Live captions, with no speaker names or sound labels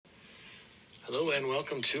Hello and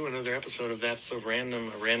welcome to another episode of That's So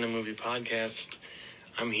Random, a random movie podcast.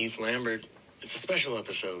 I'm Heath Lambert. It's a special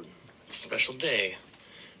episode. It's a special day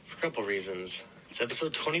for a couple reasons. It's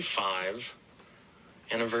episode 25,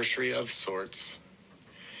 anniversary of sorts.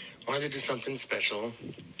 I wanted to do something special.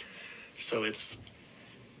 So it's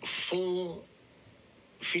full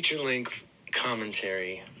feature-length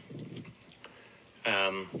commentary.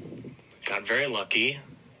 Got very lucky.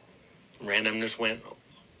 Randomness went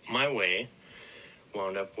my way.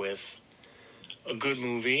 Wound up with a good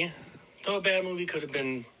movie. Though a bad movie could have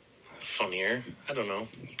been funnier. I don't know.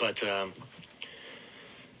 But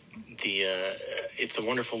It's a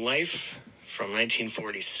Wonderful Life from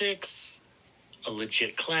 1946. A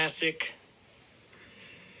legit classic.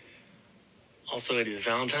 Also, it is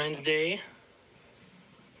Valentine's Day.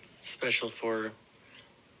 Special for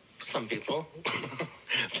some people.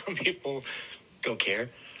 Some people don't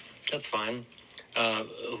care. That's fine.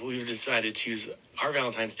 We've decided to use our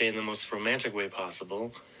Valentine's Day in the most romantic way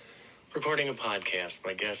possible, recording a podcast.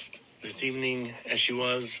 My guest this evening, as she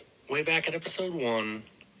was way back at episode 1,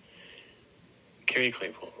 Carrie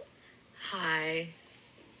Claypool. Hi.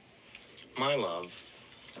 My love.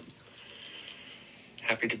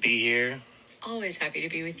 Happy to be here. Always happy to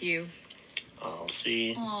be with you. I'll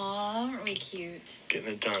see. Aw, aren't we cute? Getting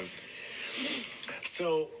it done.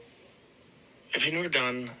 So, if you've never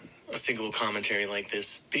done a single commentary like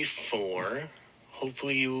this before,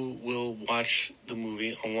 hopefully you will watch the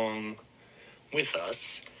movie along with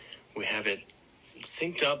us. We have it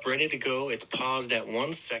synced up, ready to go. It's paused at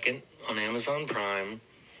 1 second on Amazon Prime.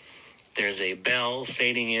 There's a bell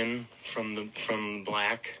fading in from the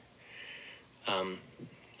black. And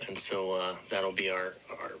so that'll be our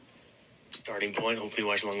starting point. Hopefully you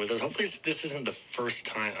watch along with us. Hopefully this isn't the first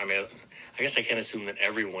time. I mean, I guess I can't assume that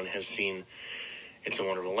everyone has seen It's a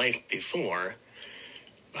Wonderful Life before.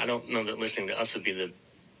 I don't know that listening to us would be the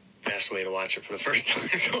best way to watch it for the first time,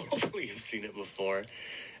 so hopefully you've seen it before.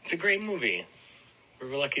 It's a great movie.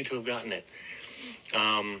 We're lucky to have gotten it.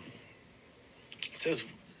 It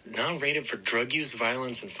says non-rated for drug use,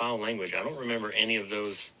 violence, and foul language. I don't remember any of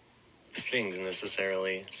those things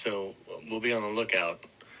necessarily, so we'll be on the lookout.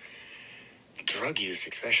 Drug use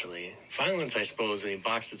especially. Violence, I suppose, when he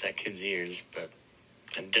boxes that kid's ears, but...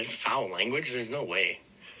 And foul language? There's no way.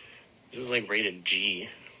 This is like rated G.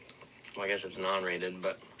 Well, I guess it's non-rated,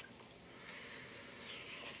 but...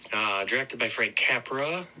 directed by Frank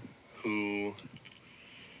Capra, who...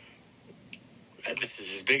 This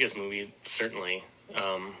is his biggest movie, certainly.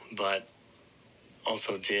 But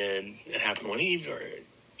also did It Happened One Evening, or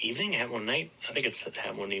Evening? It Happened One Night? I think it's It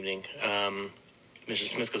Happened One Evening. Mr.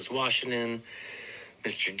 Smith Goes to Washington,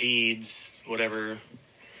 Mr. Deeds, whatever,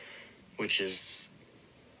 which is...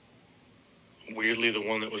 weirdly the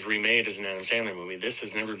one that was remade as an Adam Sandler movie. This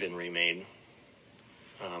has never been remade.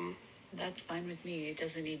 That's fine with me. It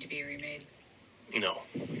doesn't need to be remade. No,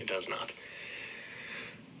 it does not.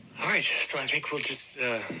 All right, so I think we'll just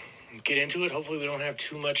get into it. Hopefully we don't have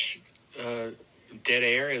too much dead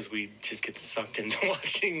air as we just get sucked into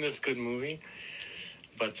watching this good movie.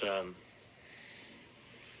 But,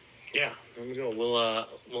 yeah, there we go.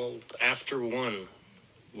 We'll after 1,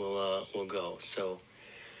 we'll go. So...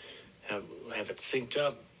 Have it synced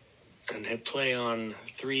up and hit play on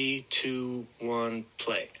 3, 2, 1,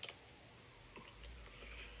 play.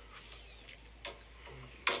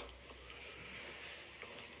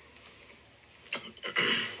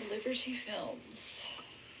 Liberty Films.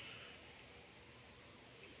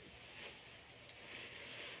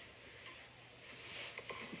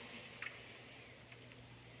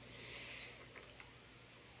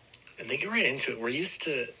 And they get right into it. We're used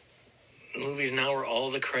to movies now where all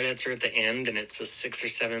the credits are at the end and it's a 6 or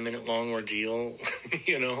 7 minute long ordeal,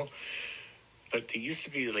 you know? But they used to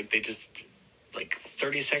be like, they just, like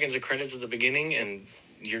 30 seconds of credits at the beginning and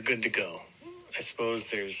you're good to go. I suppose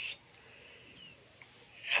there's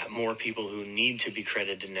more people who need to be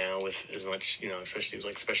credited now with as much, you know, especially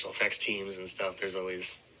like special effects teams and stuff. There's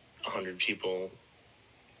always 100 people.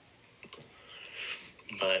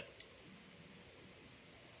 But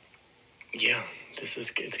yeah,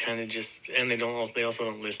 it's kind of just, and they also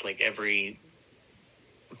don't list like every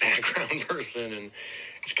background person, and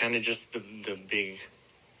it's kind of just the big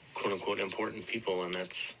quote unquote important people, and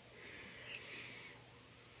that's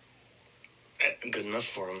good enough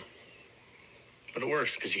for them. But it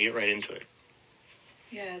works because you get right into it.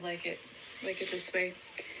 Yeah, I like it. I like it this way.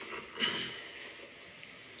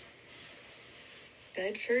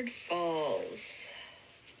 Bedford Falls.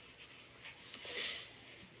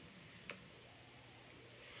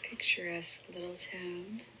 Picturesque little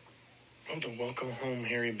town. Oh, the Welcome Home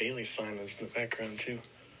Harry Bailey sign was in the background, too.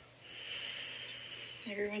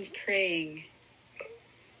 Everyone's praying.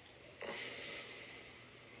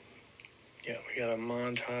 Yeah, we got a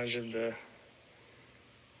montage of the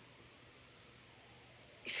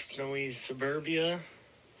snowy suburbia.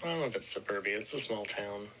 I don't know if it's suburbia. It's a small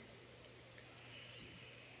town.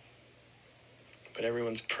 But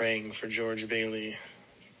everyone's praying for George Bailey.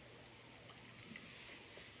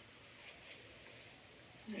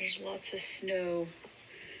 There's lots of snow.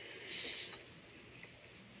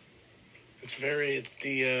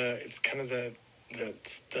 It's kind of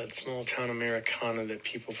that small town Americana that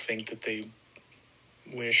people think that they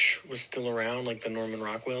wish was still around, like the Norman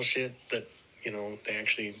Rockwell shit that, they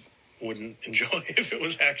actually wouldn't enjoy if it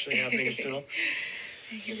was actually happening still.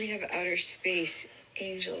 Here we have outer space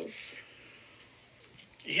angels.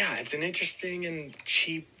 Yeah, it's an interesting and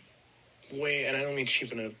cheap way, and I don't mean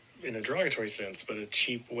cheap in a derogatory sense, but a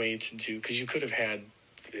cheap way to do, because you could have had,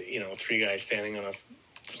 three guys standing on a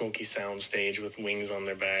smoky sound stage with wings on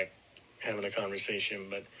their back having a conversation,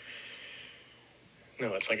 but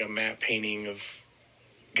no, it's like a map painting of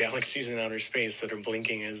galaxies in outer space that are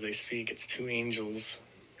blinking as they speak. It's two angels,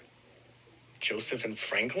 Joseph and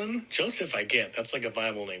Franklin. Joseph I get, that's like a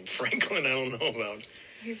Bible name. Franklin I don't know about.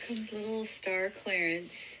 Here comes little Star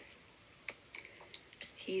Clarence.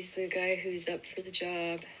 He's the guy who's up for the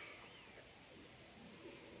job.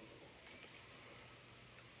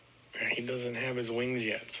 He doesn't have his wings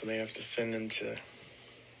yet, so they have to send him to...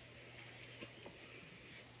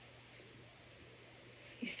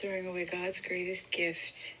 He's throwing away God's greatest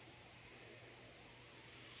gift.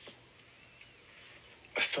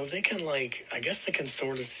 So they can, I guess they can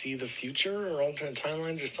sort of see the future or alternate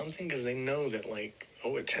timelines or something, because they know that, at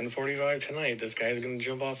 10:45 tonight, this guy's going to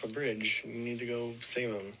jump off a bridge. You need to go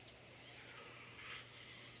save him.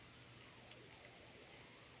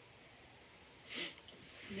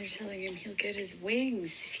 And they're telling him he'll get his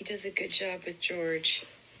wings if he does a good job with George.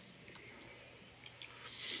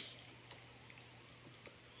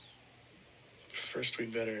 First, we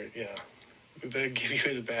better give you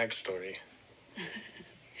his backstory.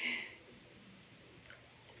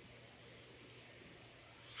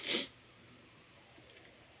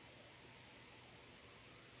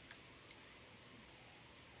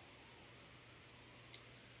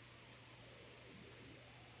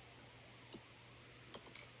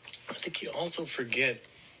 I think you also forget,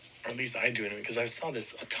 or at least I do, because I saw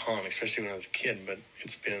this a ton, especially when I was a kid, but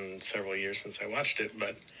it's been several years since I watched it,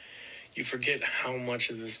 but you forget how much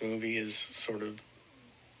of this movie is sort of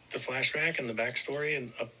the flashback and the backstory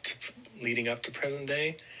and leading up to present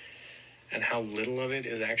day, and how little of it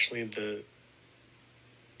is actually the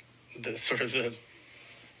sort of the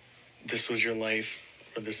this was your life,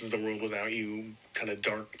 or this is the world without you kind of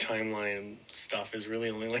dark timeline stuff is really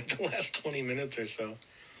only the last 20 minutes or so.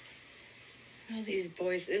 All these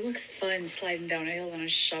boys, it looks fun sliding down a hill on a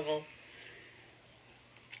shovel.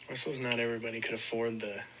 I suppose not everybody could afford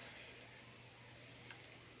the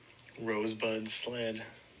Rosebud sled.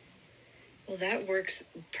 Well, that works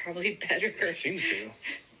probably better. It seems to.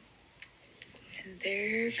 And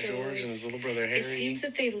there goes George and his little brother Harry. It seems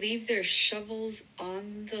that they leave their shovels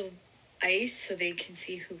on the ice so they can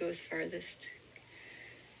see who goes farthest.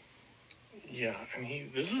 Yeah,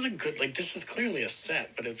 this is a good, this is clearly a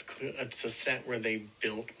set, but it's a set where they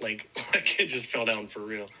built, it just fell down for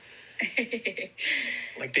real.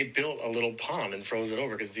 They built a little pond and froze it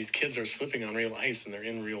over, because these kids are slipping on real ice and they're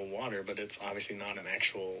in real water, but it's obviously not an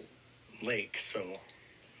actual lake, so...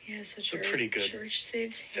 Yeah, so it's a pretty good George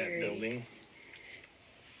saves set Harry. building.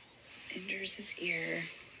 Injures his ear.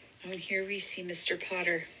 Oh, and here we see Mr.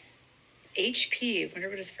 Potter. HP, I wonder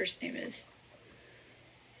what his first name is.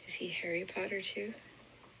 Is he Harry Potter too?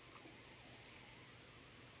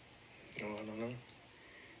 Oh, I don't know. And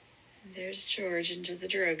there's George into the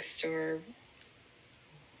drugstore.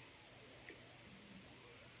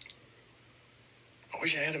 I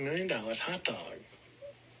wish I had $1 million. Hot dog.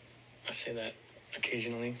 I say that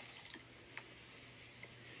occasionally.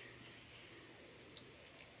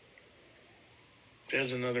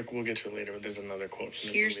 There's another, we'll get to it later, but there's another quote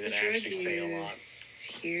from this movie that I actually say a lot.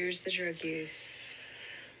 Here's the drug use.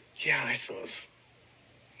 Yeah, I suppose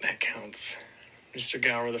that counts. Mr.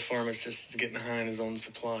 Gower, the pharmacist, is getting high on his own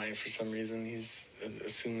supply for some reason. He's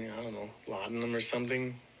assuming, I don't know, laudanum or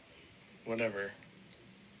something. Whatever.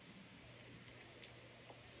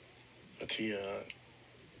 But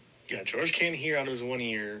George can't hear out of his one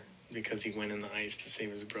ear because he went in the ice to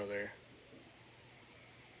save his brother.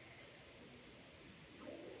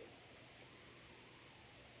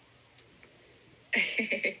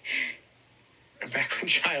 Back when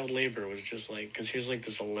child labor was just because here's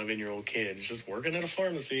this 11-year-old kid just working at a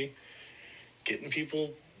pharmacy, getting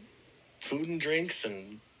people food and drinks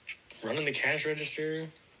and running the cash register,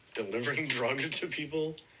 delivering drugs to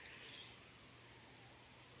people.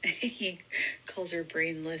 He calls her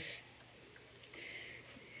brainless,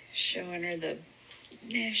 showing her the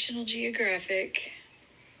National Geographic.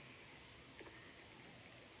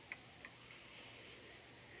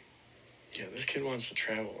 Yeah, this kid wants to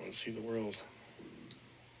travel and see the world.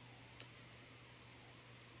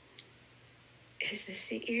 Is this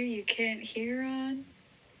the ear you can't hear on?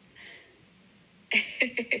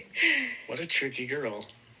 What a tricky girl.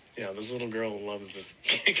 Yeah, this little girl loves this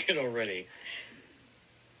kid already.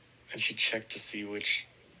 And she checked to see which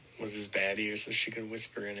was his baddie, so she could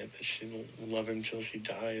whisper in it that she'll love him till she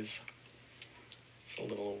dies. It's a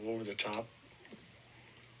little over the top.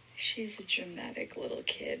 She's a dramatic little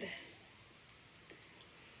kid.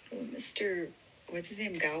 Oh, Mr. What's his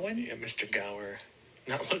name? Gowan? Yeah, Mr. Gower.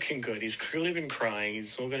 Not looking good. He's clearly been crying.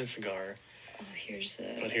 He's smoking a cigar. Oh, here's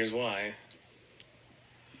the... But here's why.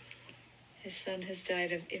 His son has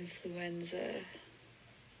died of influenza.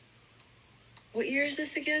 What year is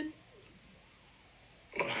this again?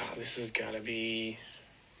 Oh, this has got to be...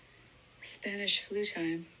 Spanish flu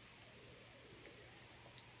time.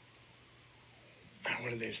 What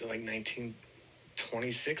did they say, like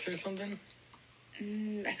 1926 or something?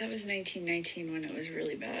 I thought it was 1919 when it was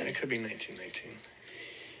really bad. It could be 1919.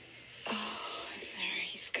 Oh, and there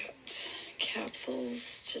he's got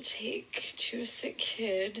capsules to take to a sick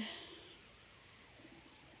kid.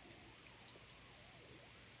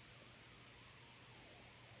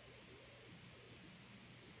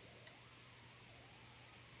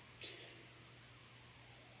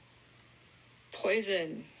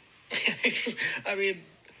 Poison. I mean,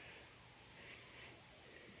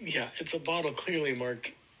 yeah, it's a bottle clearly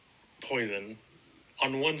marked poison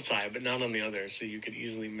on one side, but not on the other, so you could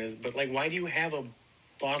easily miss. But, like, why do you have a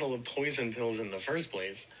bottle of poison pills in the first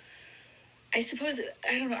place? I suppose,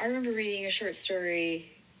 I don't know, I remember reading a short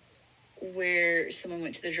story where someone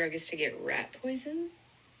went to the druggist to get rat poison.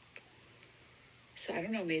 So I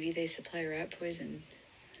don't know, maybe they supply rat poison.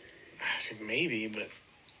 Maybe, but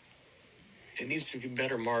it needs to be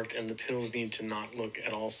better marked, and the pills need to not look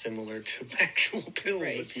at all similar to actual pills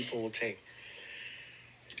that people will take.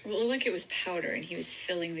 Well, it looked like it was powder, and he was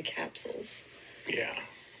filling the capsules. Yeah.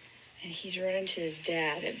 And he's running to his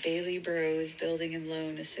dad at Bailey Bros Building and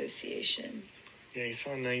Loan Association. Yeah, he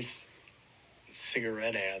saw a nice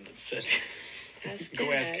cigarette ad that said, Ask go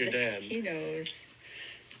Dad. ask your dad. He knows.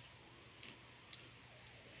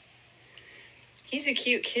 He's a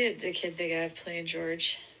cute kid, the kid they have playing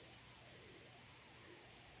George.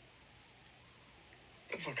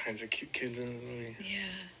 There's all kinds of cute kids in the movie. Yeah.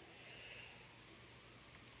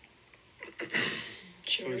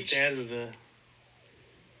 So his dad is the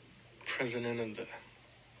president of the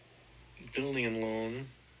building and loan.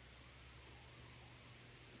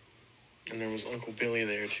 And there was Uncle Billy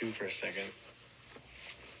there, too, for a second.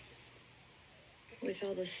 With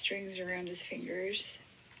all the strings around his fingers.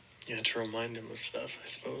 Yeah, to remind him of stuff, I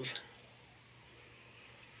suppose.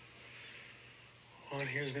 Well, and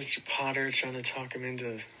here's Mr. Potter trying to talk him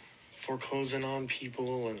into foreclosing on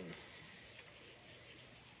people, and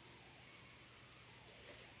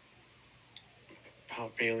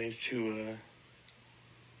Pop Bailey's too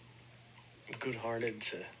good-hearted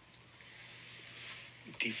to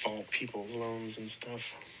default people's loans and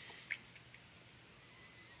stuff.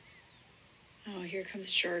 Oh, here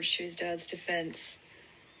comes George to his dad's defense.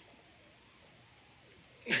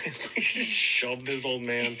 He just shoved this old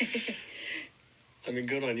man. I mean,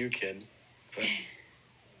 good on you, kid. But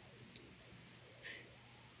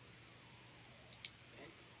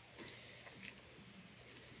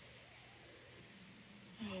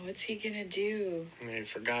oh, what's he gonna do? I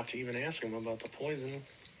forgot to even ask him about the poison.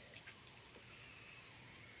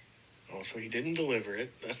 Oh, so he didn't deliver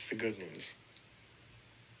it. That's the good news.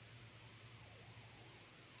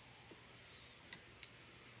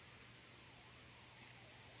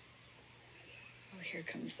 Oh, here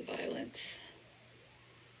comes the violence.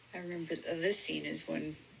 I remember this scene is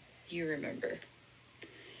one you remember.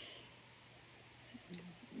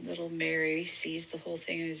 Little Mary sees the whole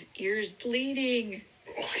thing and his ear's bleeding.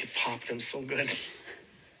 Oh, he popped him so good.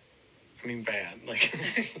 I mean, bad. Like,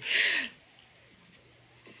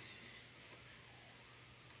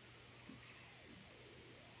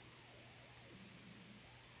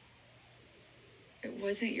 It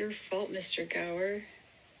wasn't your fault, Mr. Gower.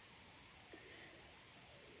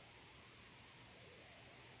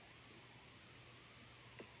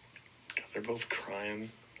 God, they're both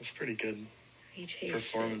crying. It's pretty good He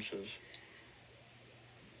tastes performances.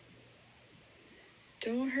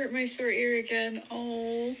 Don't hurt my sore ear again.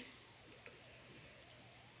 Oh.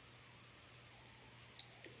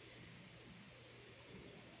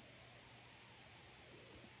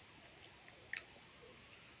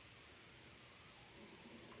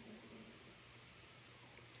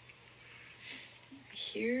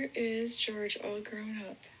 here is George all grown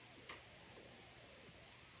up.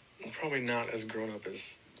 Probably not as grown up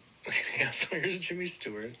as... Yeah, so here's Jimmy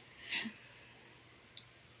Stewart.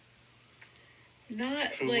 Not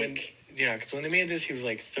Who, like... yeah, because when they made this, he was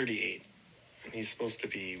like 38. And he's supposed to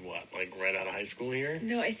be, what, like right out of high school here?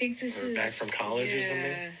 No, I think this or is... back from college or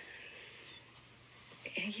something? I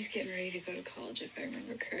think he's getting ready to go to college, if I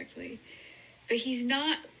remember correctly. But he's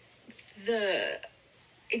not the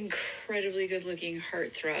incredibly good-looking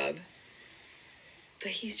heartthrob.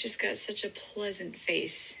 But he's just got such a pleasant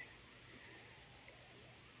face.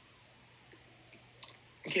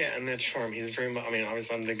 Yeah, and that charm. He's very much... I mean,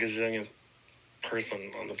 obviously, I'm the gazillionth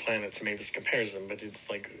person on the planet to make this comparison, but it's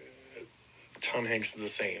like Tom Hanks is the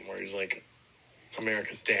same, where he's like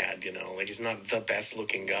America's dad, you know? Like, he's not the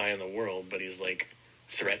best-looking guy in the world, but he's like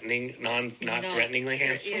threatening, not threateningly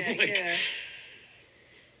handsome. Yeah, like, yeah.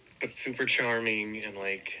 But super charming and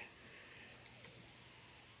like...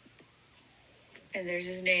 And there's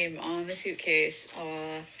his name on the suitcase.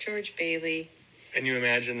 Aw, George Bailey. And you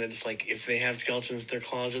imagine that it's like, if they have skeletons in their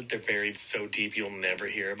closet, they're buried so deep you'll never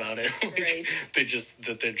hear about it. Like, Right. They're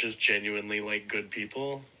just genuinely like good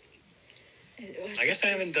people. I guess I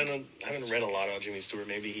haven't read a lot about Jimmy Stewart.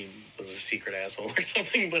 Maybe he was a secret asshole or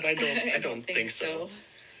something, but I don't think so.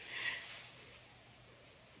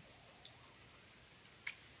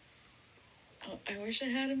 Oh, I wish I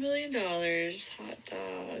had $1 million. Hot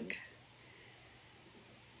dog.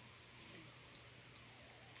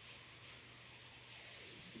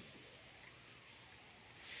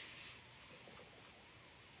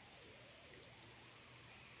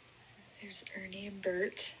 There's Ernie and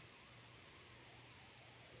Bert.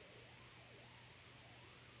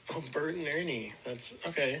 Oh, Bert and Ernie. That's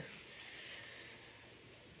okay.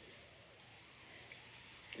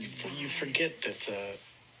 You forget that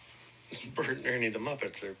Bert and Ernie the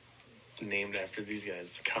Muppets are named after these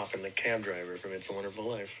guys, the cop and the cab driver from It's a Wonderful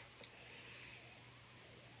Life.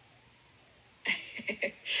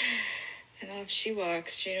 And off she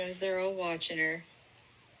walks. She knows they're all watching her.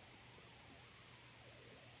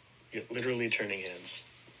 You're literally turning heads.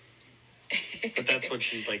 But that's what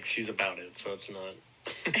she's about it, so it's not...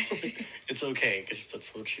 It's okay, because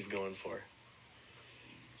that's what she's going for.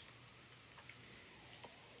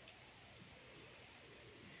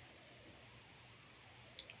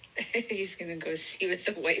 He's gonna go see what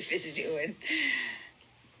the wife is doing.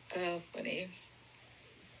 Oh, funny.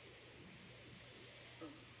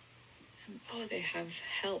 Oh, they have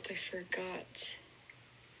help. I forgot.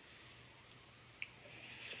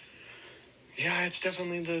 Yeah, it's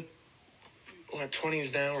definitely the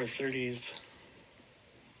 20s now or 30s.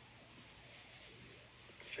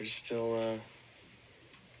 So there's still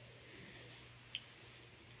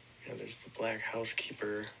there's the black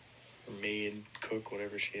housekeeper or maid, cook,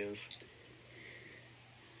 whatever she is.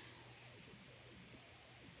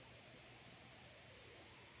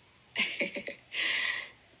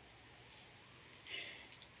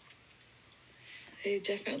 They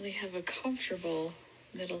definitely have a comfortable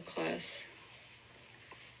middle class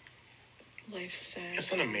lifestyle.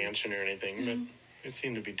 It's not a mansion or anything, but it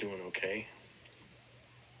seemed to be doing okay.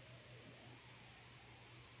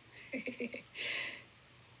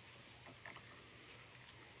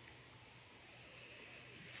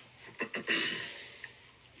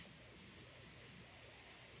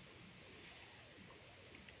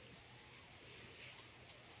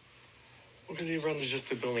 Well, because he runs just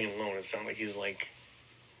the building alone. It's not like he's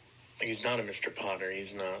he's not a Mr. Potter.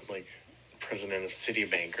 He's not like president of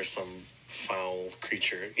Citibank or some foul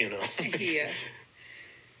creature, you know? Yeah.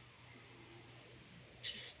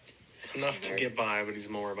 Just enough to get by, but he's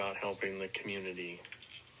more about helping the community.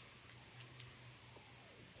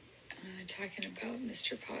 Talking about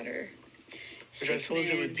Mr. Potter. Which I suppose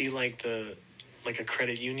it would be like a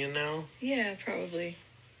credit union now? Yeah, probably.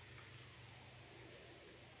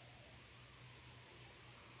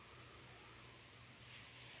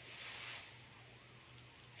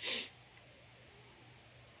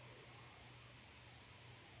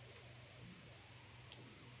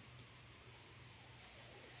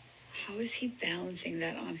 How is he balancing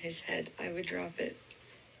that on his head? I would drop it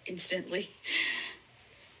instantly.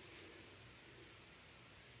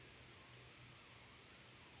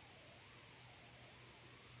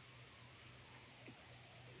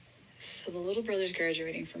 So the little brother's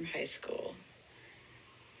graduating from high school.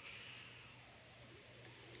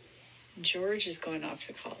 George is going off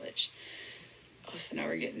to college. Oh, so now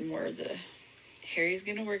we're getting more of the... Harry's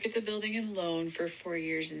going to work at the Building and Loan for 4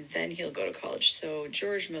 years, and then he'll go to college. So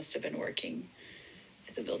George must have been working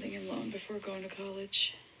at the Building and Loan before going to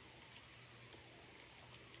college.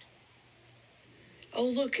 Oh,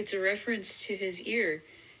 look, it's a reference to his ear.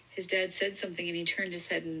 His dad said something and he turned his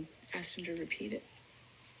head and asked him to repeat it.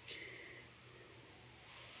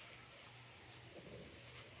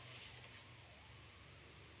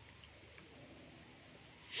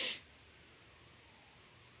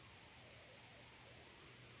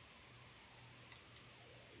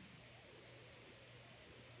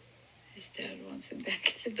 His dad wants him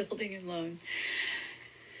back at the building and loan.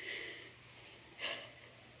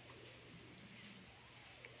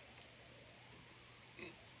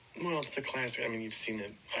 Well, it's the classic. I mean, you've seen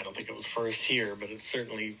it. I don't think it was first here, but it's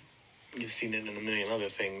certainly, you've seen it in a million other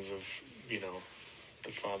things of,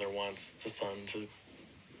 the father wants the son to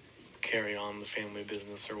carry on the family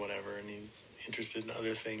business or whatever, and he's interested in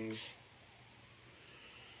other things.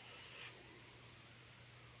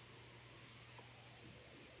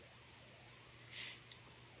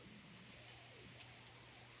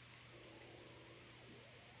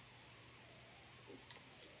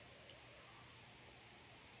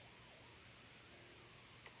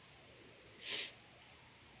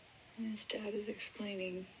 And his dad is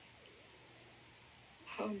explaining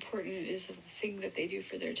how important it is, a thing that they do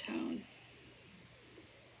for their town.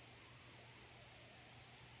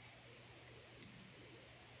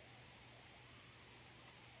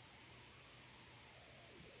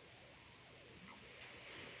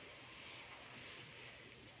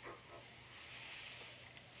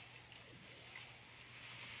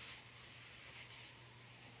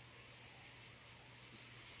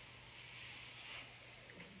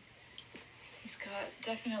 He's got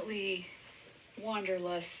definitely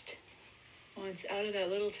wanderlust. Wants out of that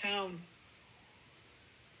little town.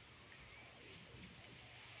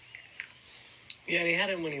 Yeah, and he had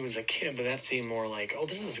it when he was a kid, but that seemed more like, oh,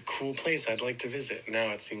 this is a cool place I'd like to visit.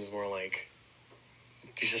 Now it seems more like,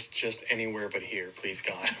 just anywhere but here, please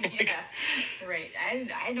God. Yeah, right.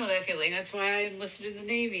 I know that feeling. That's why I enlisted in the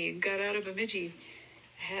Navy and got out of Bemidji.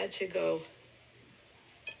 I had to go.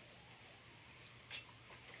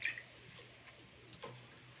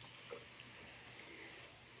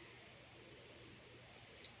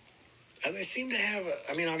 And they seem to have,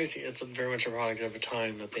 I mean, obviously it's very much a product of a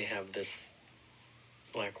time that they have this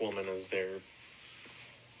black woman as their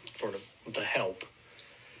sort of the help.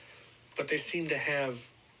 But they seem to have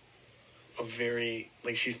a very,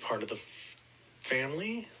 like, she's part of the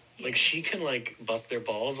family. Yeah. Like, she can, like, bust their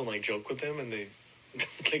balls and, like, joke with them and they,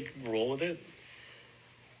 like, roll with it.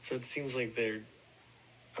 So it seems like they're,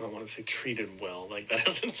 I don't want to say treated well. Like, that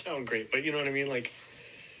doesn't sound great, but you know what I mean? Like,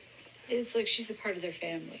 it's like she's a part of their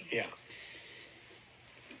family. Yeah.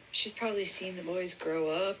 She's probably seen the boys grow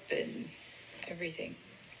up and everything.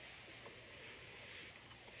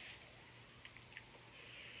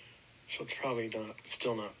 So it's probably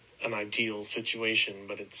still not an ideal situation,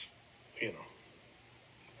 but it's,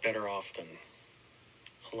 better off than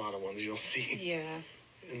a lot of ones you'll see. Yeah.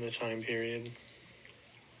 In the time period.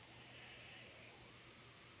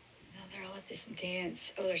 They're all at this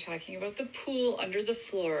dance. Oh, they're talking about the pool under the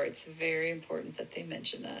floor. It's very important that they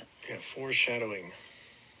mention that. Yeah, foreshadowing.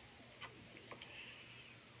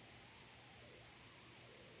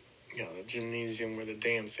 Yeah, the gymnasium where the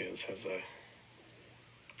dance is has a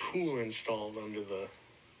pool installed under the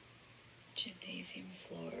gymnasium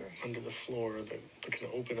floor. Under the floor that can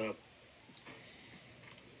open up.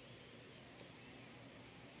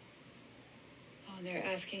 And they're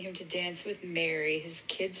asking him to dance with Mary, his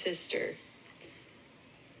kid sister.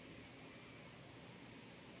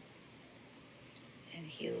 And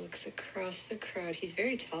he looks across the crowd. He's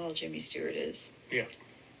very tall, Jimmy Stewart is. Yeah.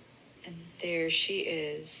 And there she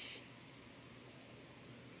is.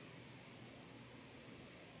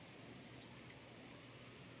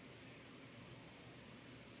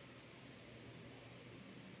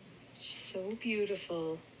 She's so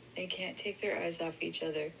beautiful. They can't take their eyes off each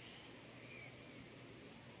other.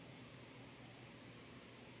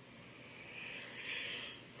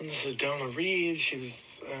 And this is Donna Reed. She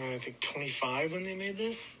was, I think, 25 when they made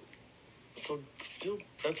this. So still,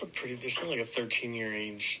 they're still like a 13-year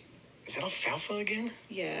age. Is that Alfalfa again?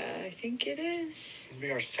 Yeah, I think it is. It'll be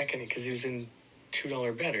our second, because he was in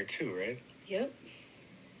 $2 Better, too, right? Yep.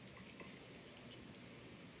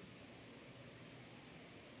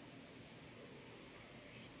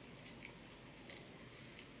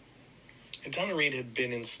 And Donna Reed had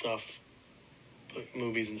been in stuff,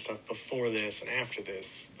 movies and stuff before this and after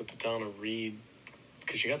this, but the Donna Reed,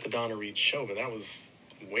 because you got the Donna Reed show, but that was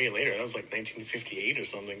way later. That was like 1958 or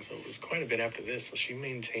something, so it was quite a bit after this. So she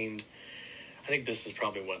maintained, I think this is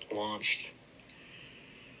probably what launched,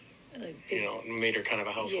 made her kind of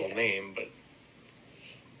a household name, but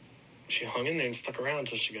she hung in there and stuck around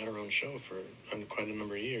until she got her own show for quite a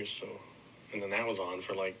number of years, so And then that was on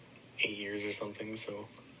for like 8 years or something, so...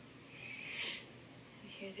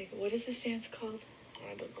 What is this dance called?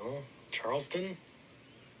 I don't know. Charleston?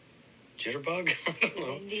 Jitterbug? I don't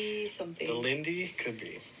know. Lindy something. The Lindy? Could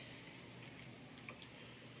be.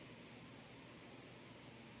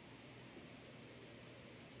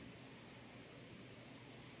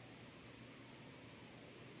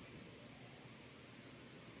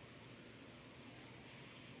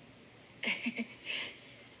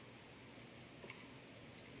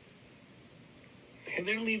 Hey,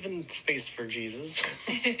 they're leaving space for Jesus.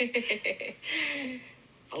 I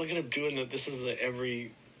look at him doing that. This is the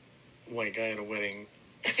every white guy at a wedding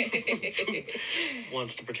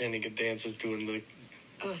wants to pretend he can dance is doing the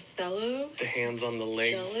Othello? The hands on the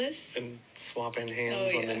legs. Jealous? And swapping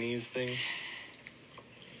hands on the knees thing.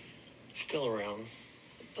 Still around.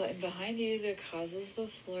 But behind you that causes the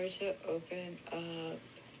floor to open up.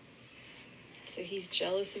 So he's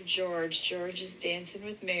jealous of George. George is dancing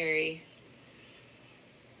with Mary.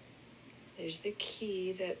 There's the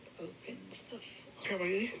key that opens the floor. Yeah, but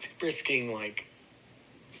he's risking, like,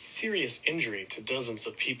 serious injury to dozens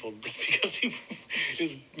of people just because he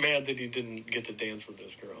is mad that he didn't get to dance with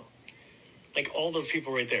this girl. Like, all those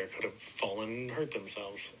people right there could have fallen and hurt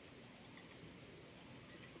themselves.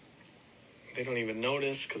 They don't even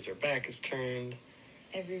notice because their back is turned.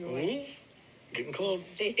 Everyone's... Getting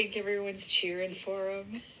close. They think everyone's cheering for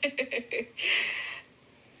him.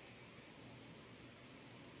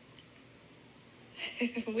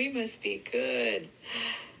 We must be good.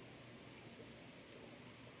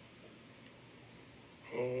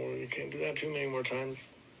 Oh, you can't do that too many more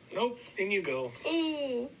times. Nope, in you go.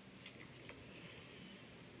 Ooh.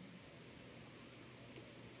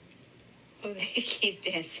 Oh, they keep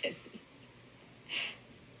dancing.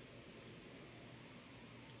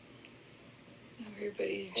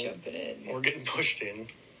 Everybody's jumping in. Or getting pushed in.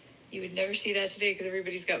 You would never see that today because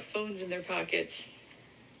everybody's got phones in their pockets.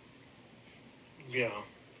 Yeah.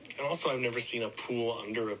 And also, I've never seen a pool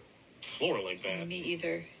under a floor like that. Me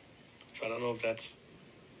either. So I don't know if that's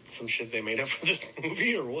some shit they made up for this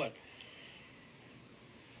movie or what.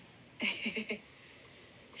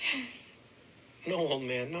 No, old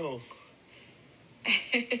man, no.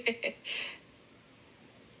 I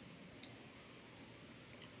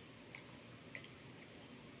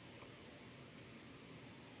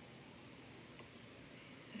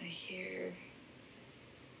hear...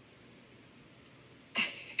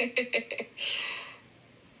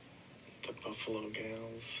 The Buffalo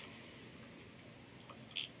Gals.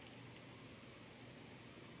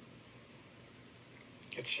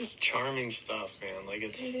 It's just charming stuff, man. Like,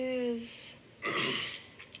 it's... It is.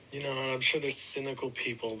 You know, I'm sure there's cynical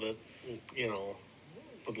people that, you know,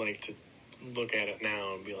 would like to look at it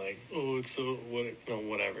now and be like, oh, it's so, what, you know,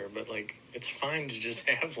 whatever. But, like, it's fine to just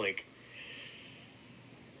have, like,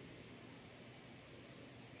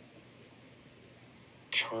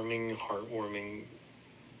 charming, heartwarming,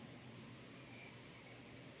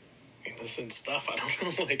 innocent stuff. I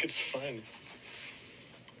don't know, like, it's fun.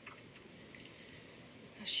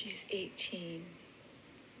 Oh, she's 18.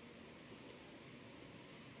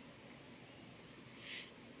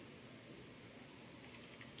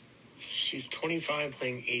 She's 25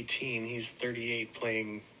 playing 18. He's 38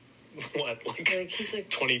 playing, what, like he's like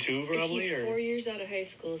 22 probably? He's or 4 years out of high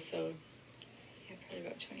school, so yeah, probably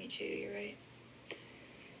about 22, you're right.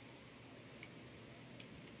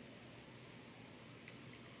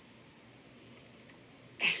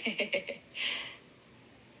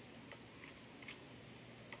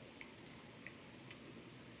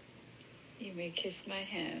 You may kiss my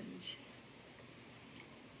hand.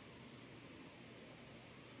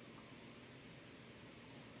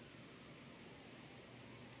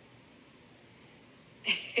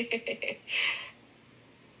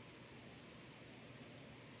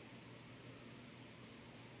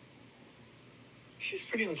 She's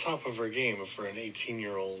pretty on top of her game for an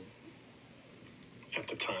 18-year-old at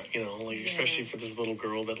the time, you know, like, especially for this little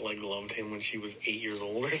girl that, like, loved him when she was 8 years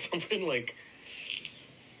old or something, like,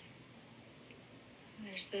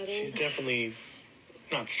 There's that she's definitely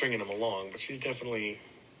not stringing him along, but she's definitely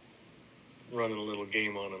running a little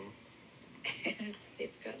game on him.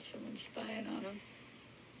 They've got someone spying on them.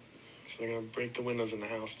 So they're going to break the windows in the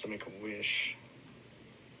house to make a wish.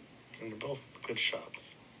 And they're both good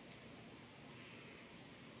shots.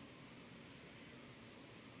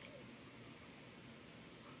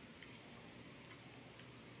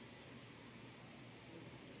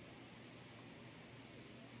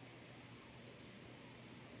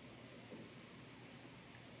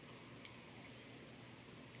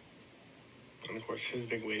 And of course, his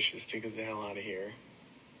big wish is to get the hell out of here.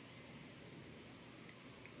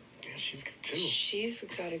 Yeah, She's good too. She's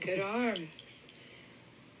got a good arm.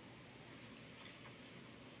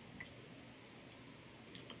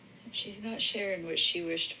 She's not sharing what she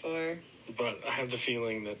wished for. But I have the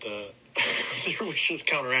feeling that their wishes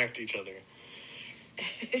counteract each other.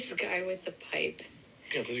 This guy with the pipe.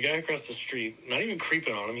 Yeah, there's a guy across the street, not even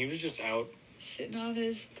creeping on him. He was just out. Sitting on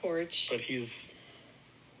his porch. But he's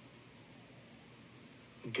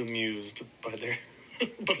bemused by their...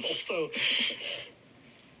 but also...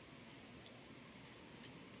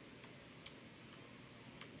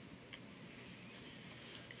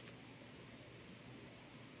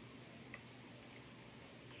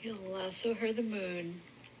 He'll lasso her the moon.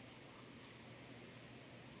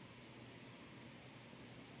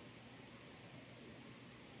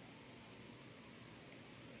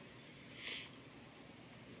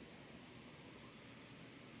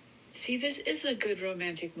 See, this is a good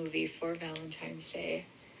romantic movie for Valentine's Day.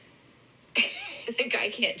 The guy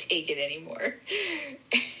can't take it anymore.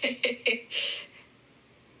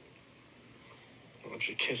 Why don't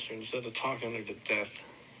you kiss her instead of talking her to death?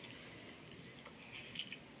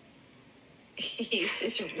 He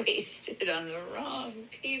was wasted on the wrong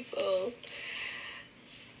people.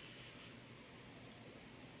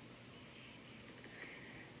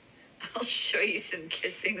 I'll show you some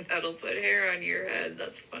kissing that'll put hair on your head.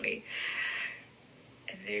 That's funny.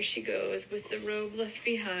 And there she goes with the robe left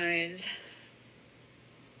behind.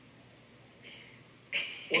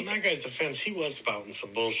 Well, in that guy's defense, he was spouting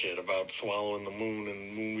some bullshit about swallowing the moon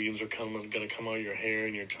and moonbeams are going to come out of your hair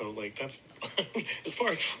and your toe. Like, that's, as far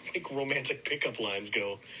as, like, romantic pickup lines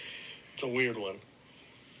go, it's a weird one.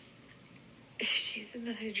 She's in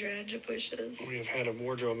the hydrangea bushes. We have had a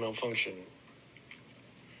wardrobe malfunction.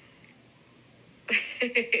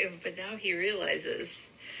 But now he realizes.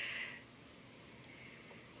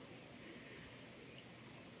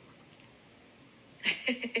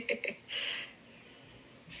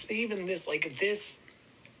 So even this, like this,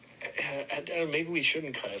 maybe we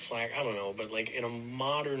shouldn't cut a slack. I don't know, but like in a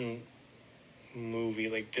modern movie,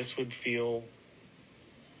 like this would feel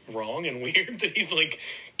wrong and weird that he's like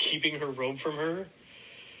keeping her robe from her.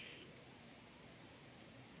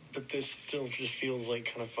 But this still just feels like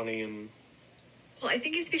kind of funny and well, I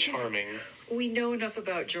think it's because charming. We know enough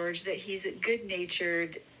about George that he's a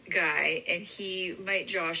good-natured guy, and he might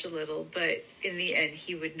josh a little, but in the end,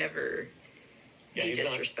 he would never be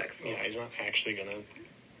disrespectful. He's not actually going to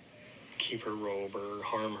keep her robe or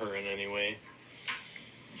harm her in any way.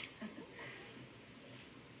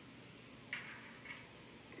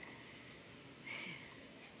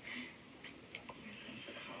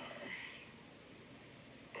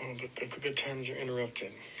 Oh, but the good times are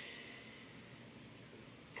interrupted.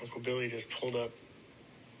 Uncle Billy just pulled up.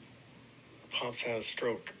 Pop's had a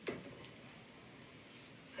stroke.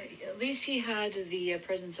 At least he had the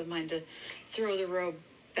presence of mind to throw the robe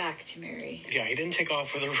back to Mary. Yeah, he didn't take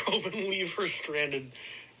off with a robe and leave her stranded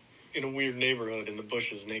in a weird neighborhood in the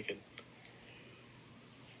bushes naked.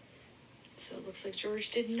 So it looks like George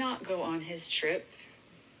did not go on his trip.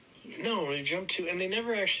 No, he jumped to, and they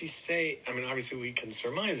never actually say, I mean, obviously we can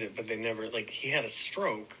surmise it, but they never, like, he had a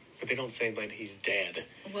stroke, but they don't say that he's dead.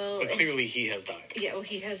 Well, but clearly he has died. Yeah, well,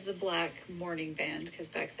 he has the black mourning band, because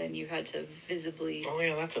back then you had to visibly... Oh,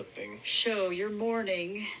 yeah, that's a thing. ...show your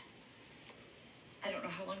mourning. I don't know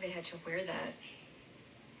how long they had to wear that.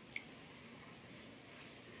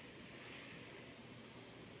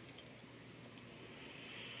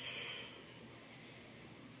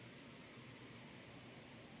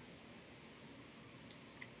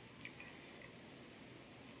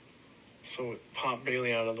 So with Pop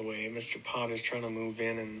Bailey out of the way, Mr. Pot is trying to move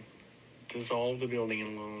in and dissolve the building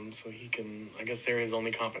and loan so he can, I guess they're his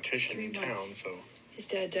only competition in town, so. His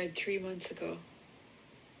dad died 3 months ago.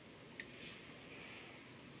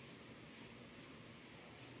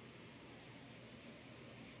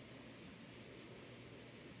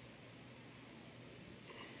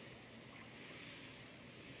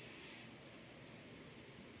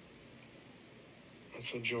 And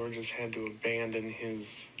so George has had to abandon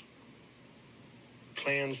his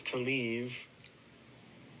plans to leave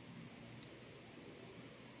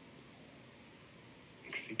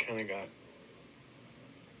because he kind of got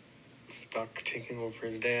stuck taking over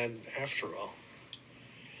his dad after all.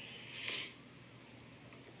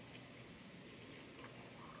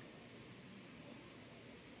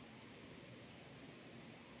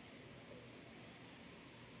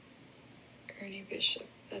 Ernie Bishop.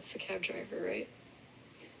 That's the cab driver, right?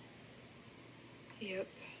 Yep.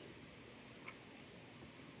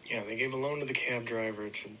 Yeah, they gave a loan to the cab driver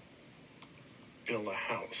to build a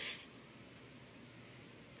house.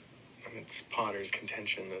 And it's Potter's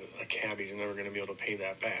contention that a cabbie's never going to be able to pay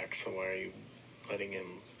that back, so why are you letting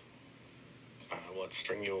him,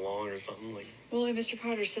 string you along or something? Like, well, and Mr.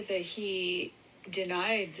 Potter said that he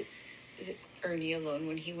denied Ernie a loan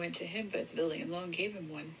when he went to him, but the building and loan gave him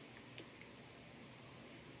one.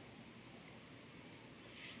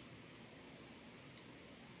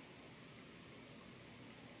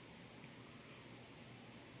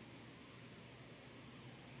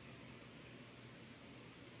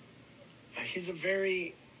 he's a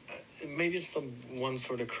very, maybe it's the one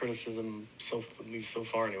sort of criticism, at least so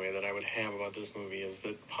far anyway, that I would have about this movie is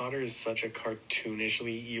that Potter is such a cartoonishly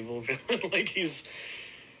evil villain. Like, he's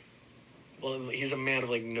a man of,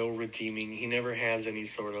 like, no redeeming. He never has any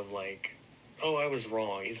sort of, like, oh, I was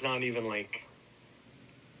wrong. He's not even, like,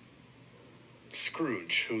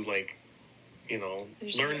 Scrooge, who, like,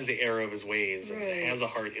 learns the error of his ways and has a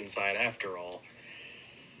heart inside after all.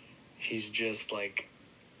 He's just, like,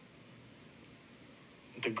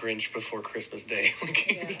 the Grinch before Christmas Day. Like,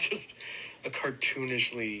 he's just a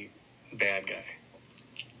cartoonishly bad guy.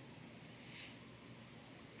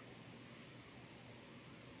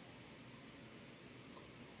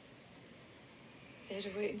 They had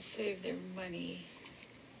to wait and save their money.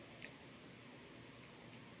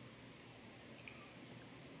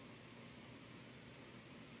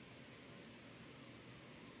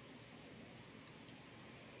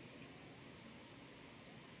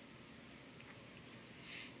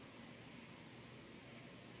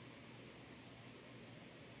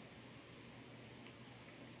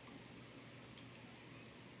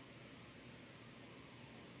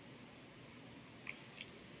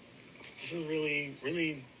 This is really,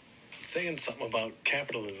 really saying something about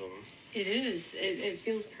capitalism. It is. It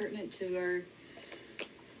feels pertinent to our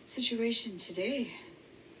situation today.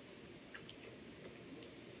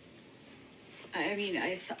 I mean,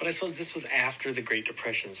 But I suppose this was after the Great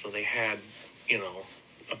Depression, so they had,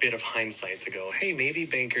 a bit of hindsight to go, hey, maybe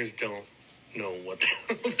bankers don't know what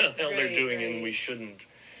the hell they're doing, and we shouldn't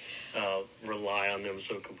rely on them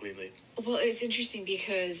so completely. Well, it's interesting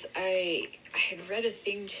because I had read a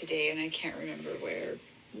thing today, and I can't remember where,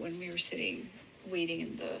 when we were sitting waiting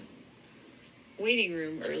in the waiting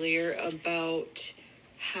room earlier, about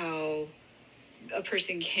how a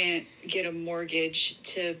person can't get a mortgage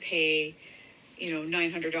to pay,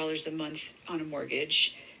 $900 a month on a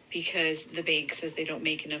mortgage because the bank says they don't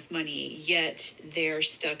make enough money, yet they're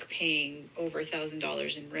stuck paying over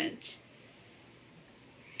 $1,000 in rent.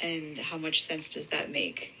 And how much sense does that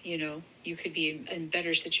make? You could be in a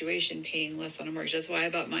better situation paying less on a mortgage. That's why I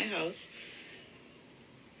bought my house.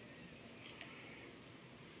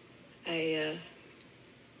 I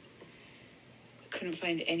couldn't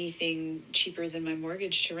find anything cheaper than my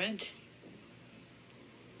mortgage to rent.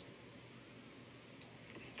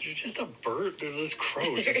 There's just a bird. There's this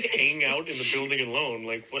crow just hanging out in the building alone.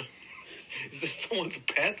 Like, what? Is this someone's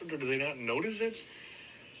pet, or do they not notice it?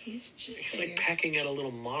 He's there. Like pecking at a little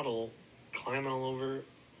model, climbing all over.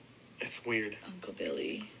 It's weird. Uncle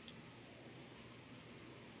Billy.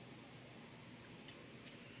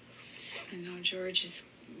 And now George is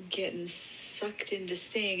getting sucked into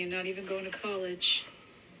staying and not even going to college.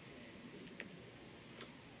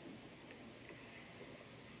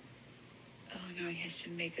 Oh, now he has to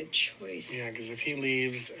make a choice. Yeah, because if he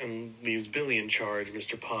leaves and leaves Billy in charge,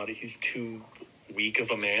 Mr. Potter, he's too weak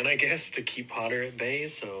of a man, I guess, to keep Potter at bay,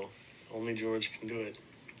 so only George can do it.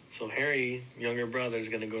 So Harry, younger brother, is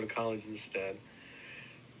going to go to college instead.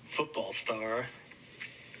 Football star.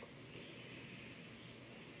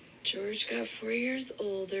 George got 4 years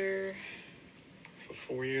older. So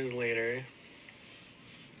 4 years later,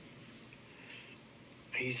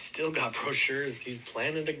 he's still got brochures. He's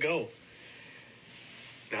planning to go.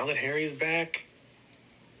 Now that Harry's back,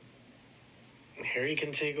 Harry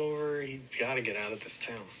can take over. He's got to get out of this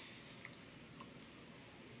town.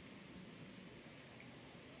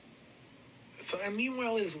 So,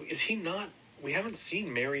 meanwhile, is he not... We haven't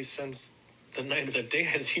seen Mary since the night of the day.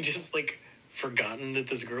 Has he just, forgotten that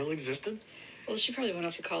this girl existed? Well, she probably went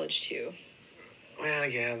off to college, too. Well,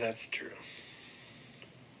 yeah, that's true.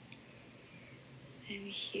 And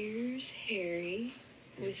here's Harry.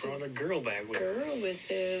 He's brought a girl back with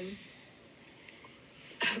him.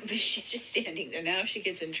 But she's just standing there. Now she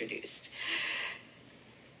gets introduced.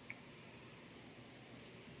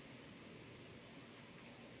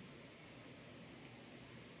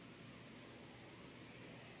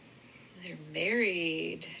 They're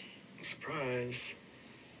married. Surprise.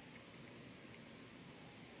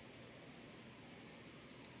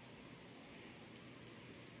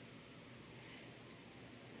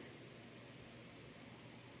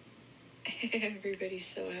 Everybody's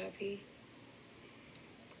so happy.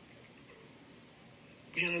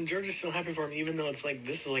 Yeah, and George is still happy for him, even though it's like,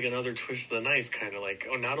 this is like another twist of the knife, kind of like,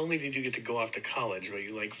 oh, not only did you get to go off to college, but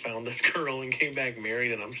you like found this girl and came back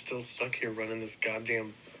married, and I'm still stuck here running this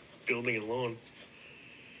goddamn building alone.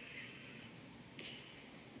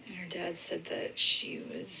 And her dad said that he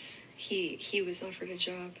was offered a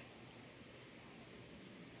job.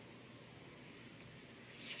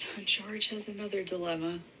 So George has another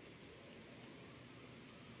dilemma.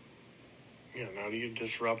 Yeah, now do you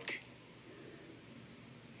disrupt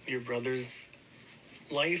your brother's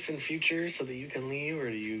life and future so that you can leave, or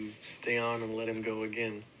do you stay on and let him go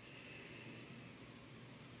again?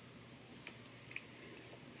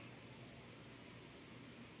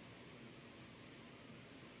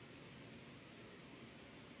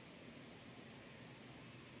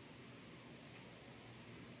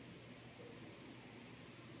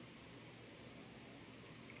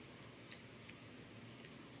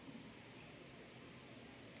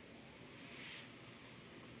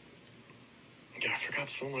 Yeah, I forgot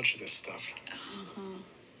so much of this stuff. Uh-huh.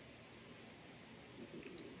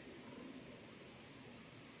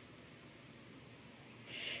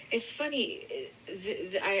 It's funny.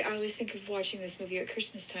 I always think of watching this movie at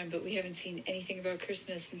Christmas time, but we haven't seen anything about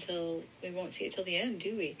Christmas we won't see it till the end,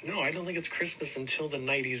 do we? No, I don't think it's Christmas until the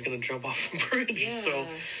night he's going to jump off the bridge. Yeah. So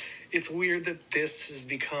it's weird that this has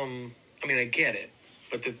become, I mean, I get it,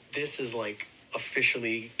 but that this is like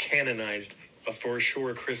officially canonized a for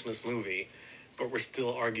sure Christmas movie. But we're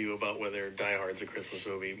still argue about whether Die Hard's a Christmas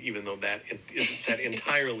movie, even though that isn't set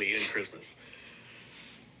entirely in Christmas.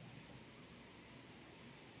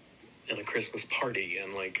 And a Christmas party,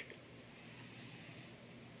 and like,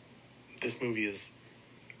 this movie is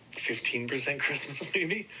 15% Christmas,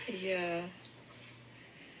 maybe? Yeah.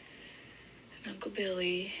 And Uncle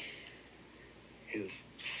Billy is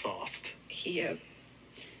sauced. Yep.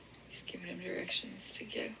 He's giving him directions to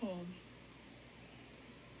get home.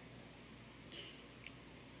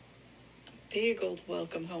 Big old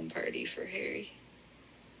welcome home party for Harry.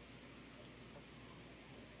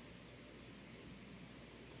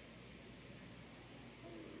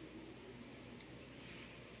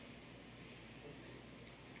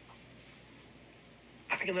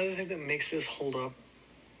 I think another thing that makes this hold up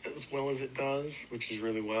as well as it does, which is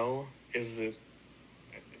really well, is that,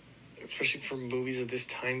 especially for movies of this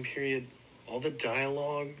time period, all the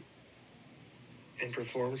dialogue and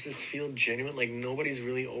performances feel genuine. Like, nobody's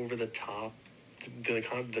really over the top.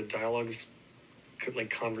 The dialogue's like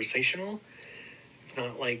conversational. It's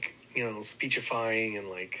not like, you know, speechifying and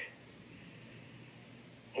like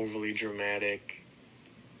overly dramatic.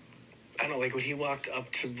 I don't know, like when he walked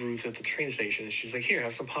up to Ruth at the train station and she's like, here,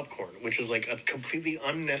 have some popcorn, which is like a completely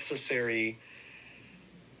unnecessary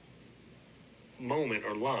moment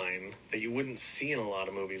or line that you wouldn't see in a lot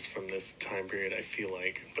of movies from this time period, I feel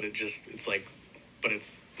like. But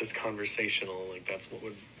it's this conversational, like, that's what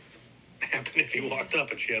would happen if he walked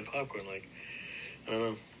up and she had popcorn. Like, I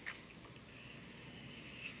don't know.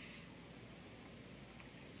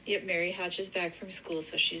 Yep, Mary Hatch is back from school,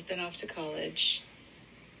 so she's been off to college.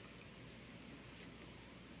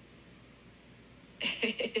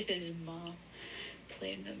 His mom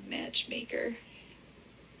playing the matchmaker.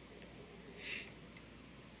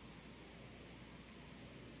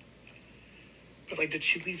 But, like, did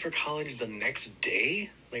she leave for college the next day?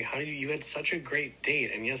 Like, how do you had such a great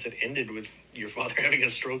date, and yes, it ended with your father having a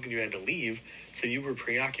stroke and you had to leave, so you were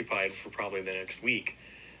preoccupied for probably the next week.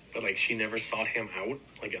 But, like, she never sought him out,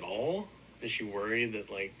 like, at all? Is she worried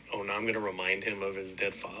that, like, oh, now I'm going to remind him of his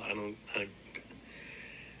dead father? And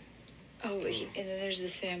then there's the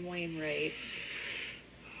Sam Wainwright.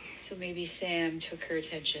 So maybe Sam took her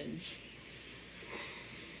attentions.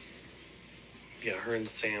 Yeah, her and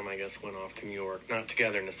Sam, I guess, went off to New York. Not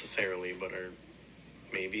together necessarily, but are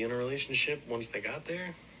maybe in a relationship once they got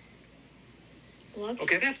there.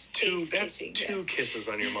 Okay, that's two kisses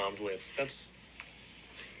on your mom's lips.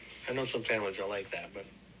 I know some families are like that, but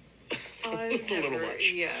it's a little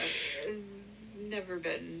much. Yeah, never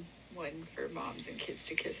been one for moms and kids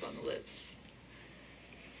to kiss on the lips.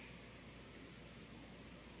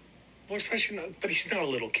 Well, especially not, but he's not a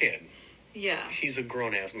little kid. Yeah. He's a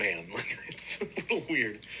grown-ass man. Like, it's a little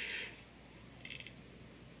weird.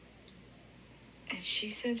 And she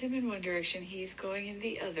sent him in one direction, he's going in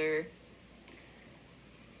the other.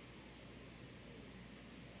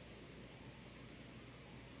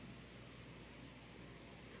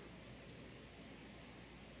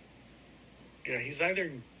 Yeah, he's either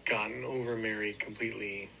gotten over Mary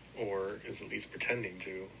completely or is at least pretending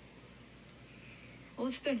to. Well,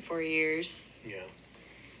 it's been 4 years. Yeah.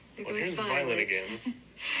 There Well, goes here's Violet again,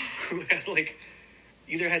 who had, like,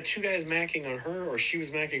 either had two guys macking on her or she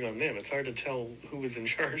was macking on them. It's hard to tell who was in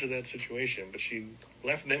charge of that situation, but she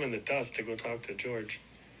left them in the dust to go talk to George.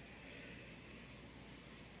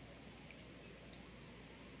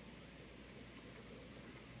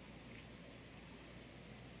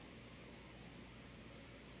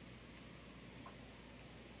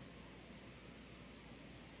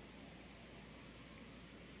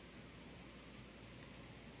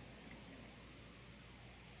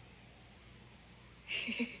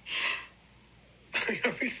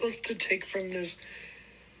 Are we supposed to take from this?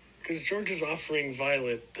 Because George is offering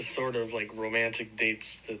Violet the sort of like romantic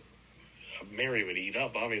dates that Mary would eat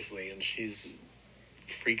up, obviously, and she's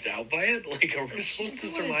freaked out by it. Like, are we supposed to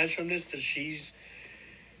surmise from this that she's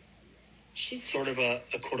sort of a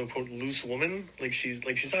quote unquote loose woman? Like she's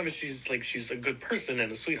obviously like she's a good person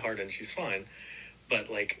and a sweetheart and she's fine, but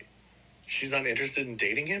like she's not interested in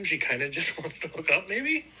dating him. She kind of just wants to hook up,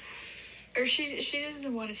 maybe. Or she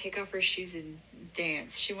doesn't want to take off her shoes and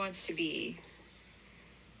dance. She wants to be,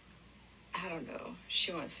 I don't know.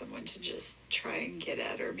 She wants someone to just try and get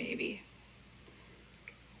at her, maybe.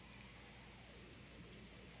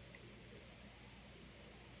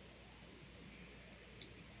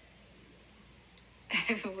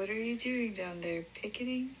 What are you doing down there?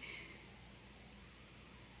 Picketing?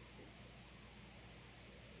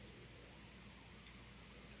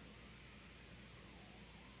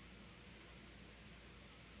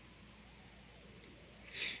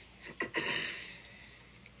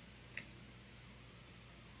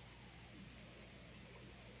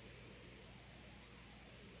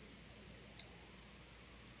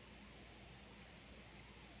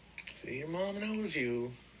 See, your mom knows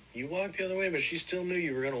you. You walked the other way, but she still knew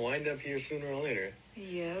you were going to wind up here sooner or later.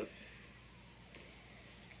 Yep.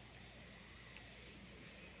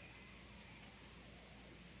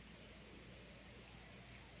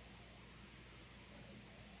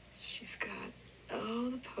 She's got,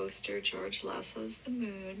 the poster, George Lasso's The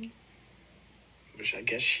Moon. Which I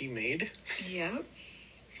guess she made. Yep.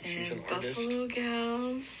 So she's an artist. Buffalo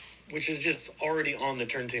Gals. Which is just already on the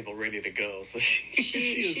turntable, ready to go. So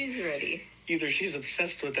she's ready. Either she's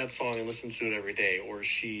obsessed with that song and listens to it every day, or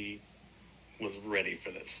she was ready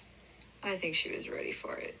for this. I think she was ready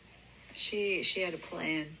for it. She had a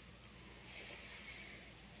plan.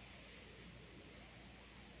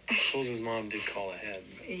 I suppose his mom did call ahead.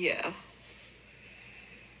 Yeah.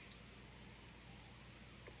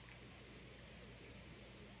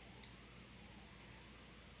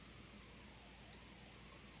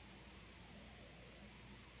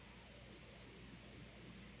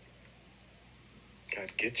 God,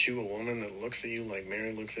 get you a woman that looks at you like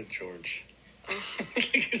Mary looks at George.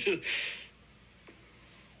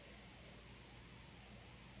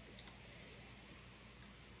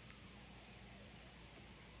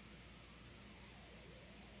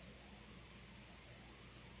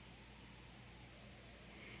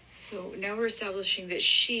 So now we're establishing that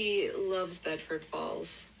she loves Bedford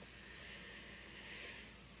Falls.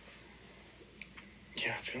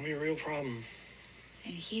 Yeah, it's going to be a real problem.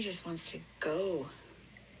 And he just wants to go.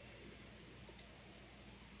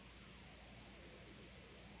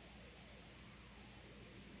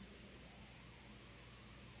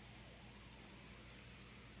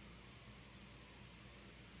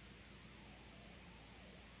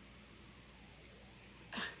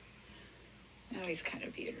 Now he's kind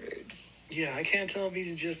of being rude. Yeah, I can't tell if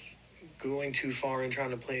he's just going too far and trying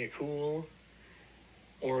to play it cool,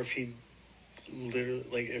 or if he literally,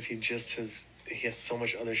 like, if he just has so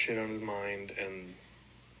much other shit on his mind and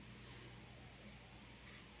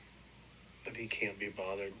that he can't be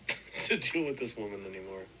bothered to deal with this woman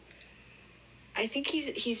anymore. I think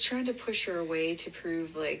he's trying to push her away to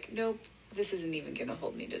prove, like, nope, this isn't even going to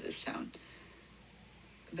hold me to this town.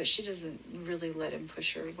 But she doesn't really let him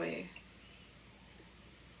push her away.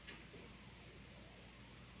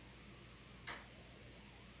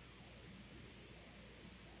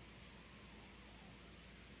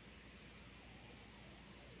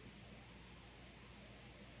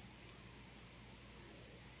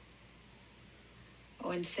 Oh,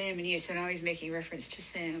 and Sam and you, so now he's making reference to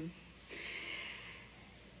Sam.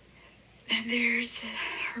 And there's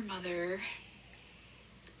her mother.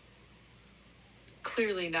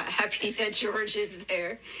 Clearly not happy that George is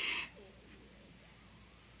there.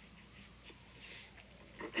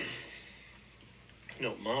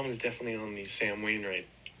 No, Mom is definitely on the Sam Wainwright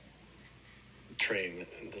train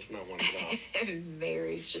and does not want to get off. And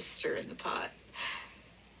Mary's just stirring the pot.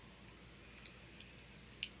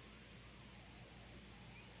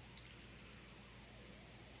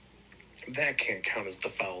 that can't count as the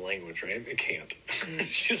foul language, right? It can't.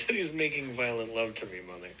 She said he's making violent love to me,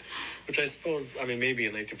 mother. Which I suppose, I mean, maybe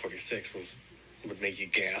in 1946 would make you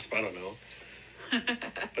gasp. I don't know.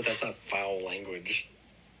 But that's not foul language.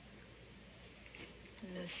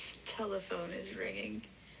 This telephone is ringing.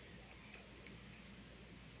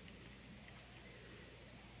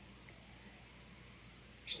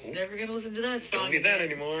 She's never going to listen to that song. Don't need that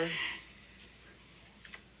anymore.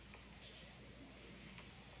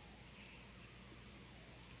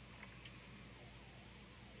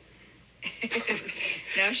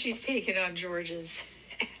 Now she's taking on George's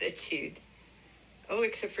attitude. Oh,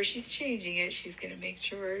 except for she's changing it. She's going to make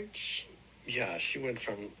George. Yeah, she went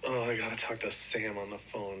from, oh, I gotta talk to Sam on the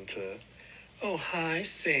phone to, oh, hi,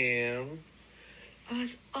 Sam. Oh,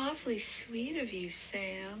 it's awfully sweet of you,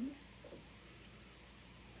 Sam.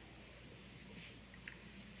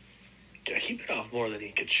 Yeah, he bit off more than he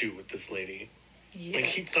could chew with this lady. Yeah. Like,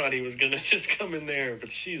 he thought he was gonna just come in there, but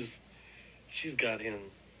she's got him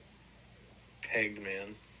pegged,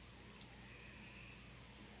 man.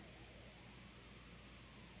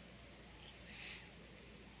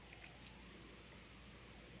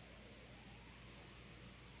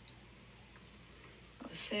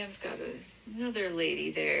 Sam's got another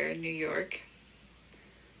lady there in New York.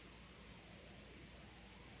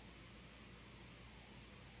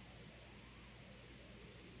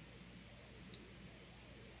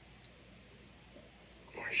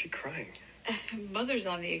 Why is she crying? Mother's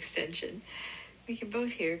on the extension. We can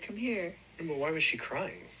both hear. Come here. But why was she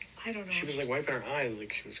crying? I don't know. She was like wiping her eyes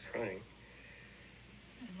like she was crying.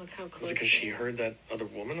 And look how close. Was it because she heard that other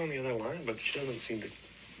woman on the other line? But she doesn't seem to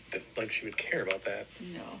like she would care about that.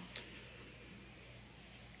 No.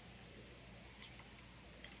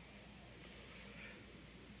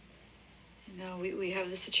 No, we have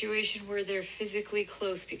the situation where they're physically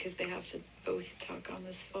close because they have to both talk on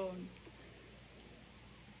this phone.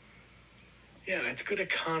 Yeah, it's good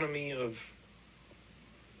economy of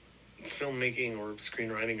filmmaking or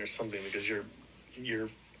screenwriting or something because you're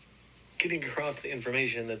getting across the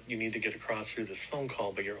information that you need to get across through this phone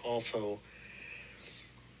call, but you're also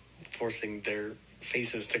forcing their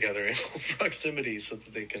faces together in close proximity so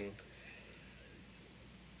that they can.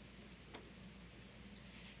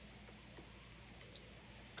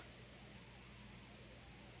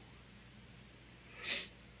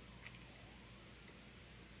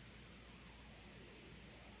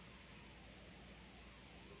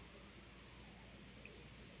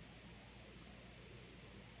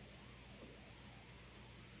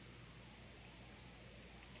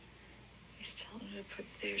 He's telling her to put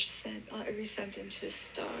their every cent into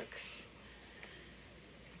stocks.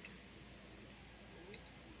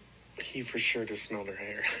 He for sure just smelled her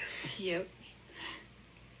hair. Yep.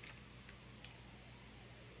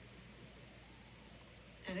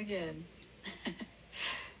 And again.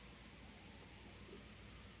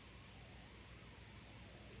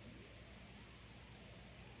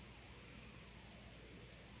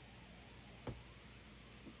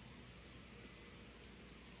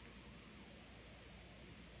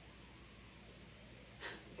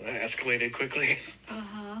 That escalated quickly.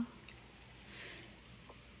 Uh-huh.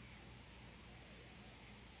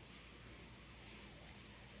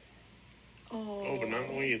 Oh, but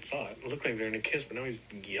not what you thought. It looked like they're in a kiss, but now he's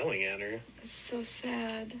yelling at her. It's so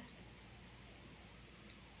sad.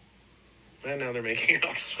 And now they're making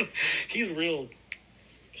out. He's real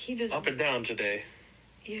He does up and down today.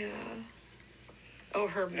 Yeah. Oh,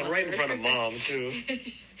 her mother. And right in front of Mom, too.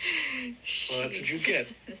 Well, that's what you get.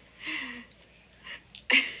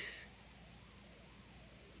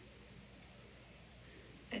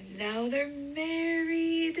 And now they're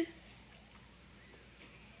married.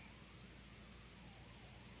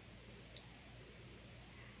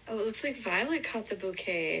 Oh, it looks like Violet caught the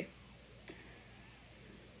bouquet.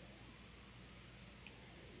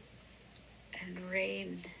 And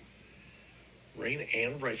Rain. Rain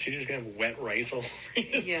and rice. She's just gonna have wet rice all over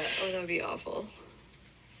you. Yeah, oh, that would be awful.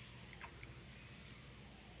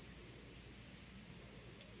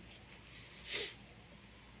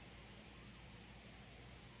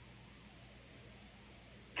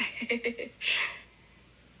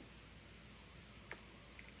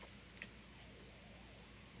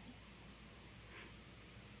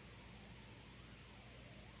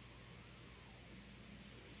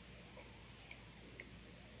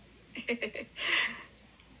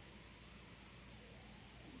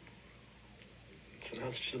 So now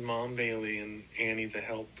it's just Mom, Bailey, and Annie the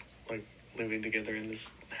help, like, living together in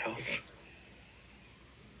this house.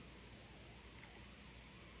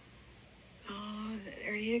 Oh,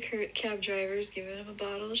 Ernie the cab driver's giving him a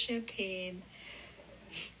bottle of champagne.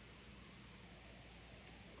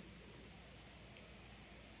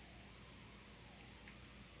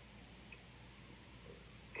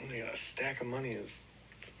 They got a stack of money as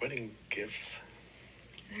wedding gifts.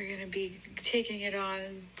 They're going to be taking it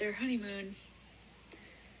on their honeymoon.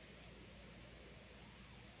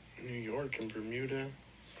 New York and Bermuda.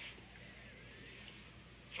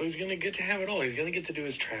 So he's going to get to have it all. He's going to get to do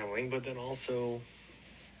his traveling, but then also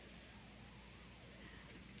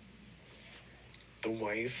the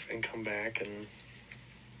wife and come back and...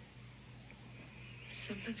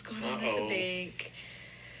 Something's going on at the bank.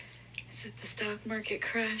 Is it the stock market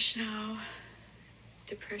crash now?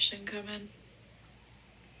 Depression coming?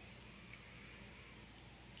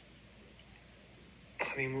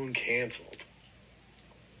 Honeymoon canceled.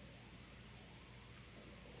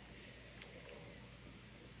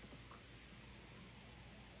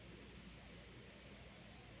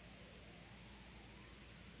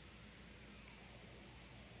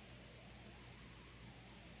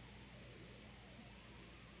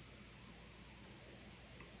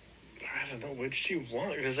 I don't know, which do you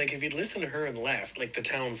want? Because, like, if you'd listen to her and laughed, like, the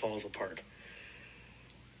town falls apart.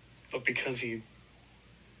 But because he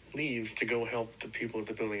leaves to go help the people at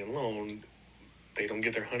the building and loan, they don't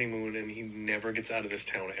get their honeymoon, and he never gets out of this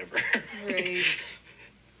town ever. Right.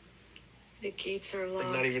 The gates are locked.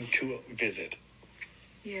 Like, not even to visit.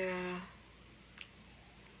 Yeah.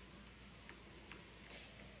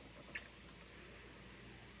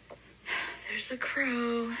 There's the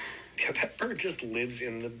crow. Yeah, that bird just lives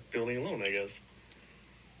in the building alone, I guess.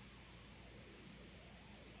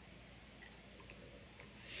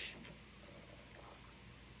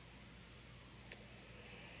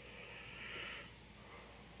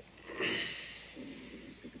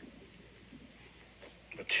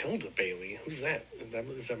 Matilda Bailey? Who's that?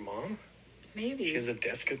 Is that mom? Maybe. She has a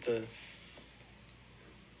desk at the...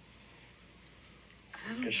 I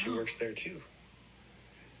don't know. Because she works there, too.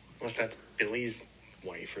 Unless that's Billy's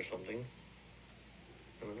wife or something.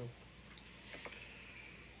 I don't know.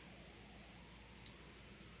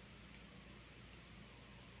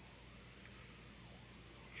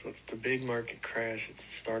 So it's the big market crash. It's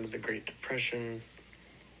the start of the Great Depression.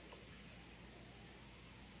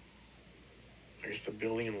 I guess the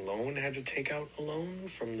building and loan had to take out a loan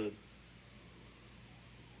from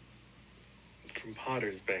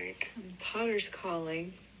Potter's bank. And Potter's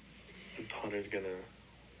calling. And Potter's gonna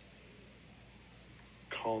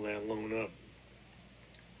call that loan up.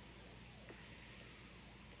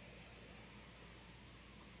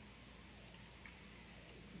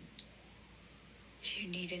 Do you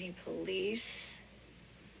need any police?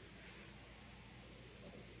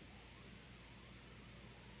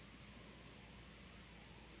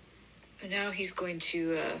 And now he's going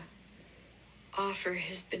to offer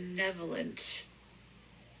his benevolent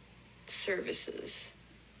services.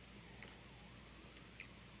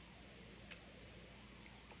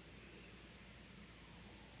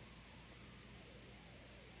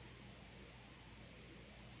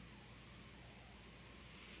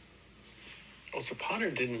 Oh, so Potter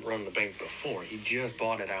didn't run the bank before. He just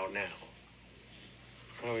bought it out now.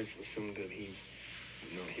 I always assumed that he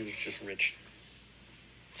was just rich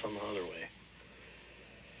some other way.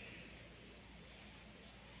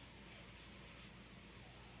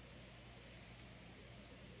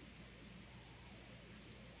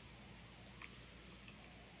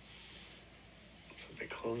 So if they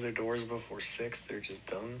close their doors before 6, they're just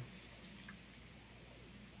done.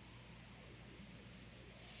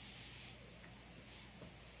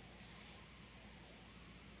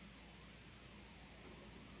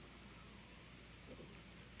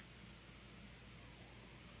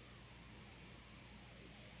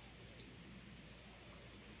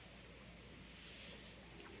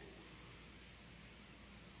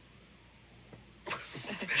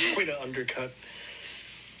 Way to undercut.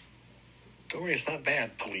 Don't worry, it's not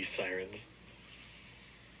bad, police sirens.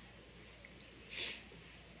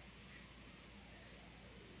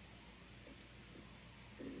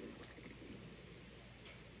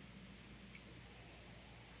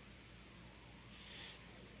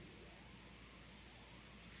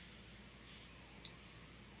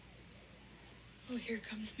 Oh, here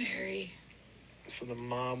comes Mary. So the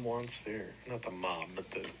mob wants not the mob, but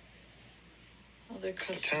All their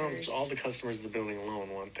customers. all the customers of the building alone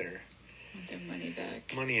want their money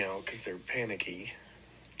back. Money out because they're panicky.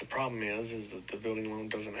 The problem is that the building loan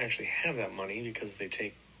doesn't actually have that money because they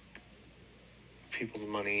take people's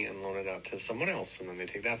money and loan it out to someone else, and then they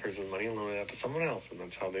take that person's money and loan it out to someone else, and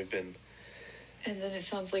that's how they've been And then it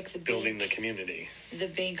sounds like the building bank, the community. The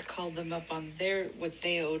bank called them up on what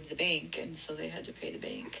they owed the bank, and so they had to pay the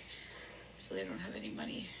bank. So they don't have any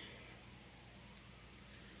money.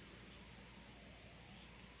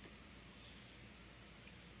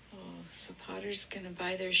 Oh, So Potter's gonna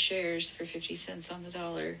buy their shares for 50 cents on the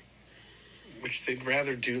dollar. Which they'd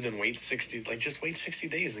rather do than wait 60, like just wait 60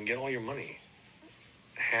 days and get all your money.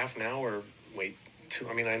 Half now or wait two.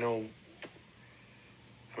 I mean, I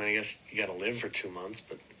guess you gotta live for 2 months,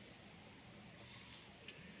 but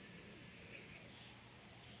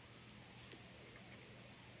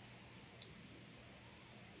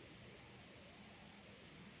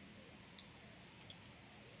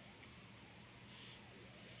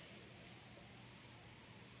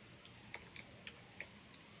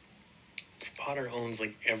Potter owns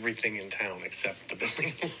like everything in town except the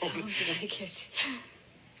building alone. Sounds like it.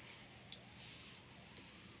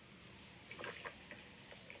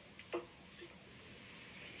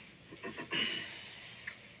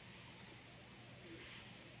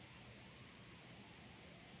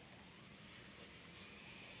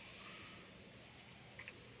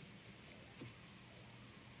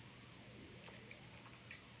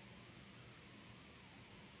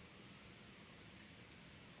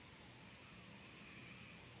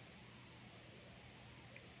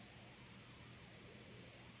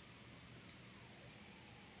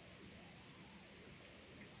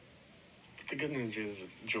 The good news is that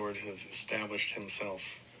George has established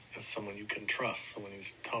himself as someone you can trust. So when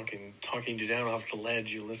he's talking you down off the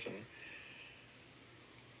ledge, you listen.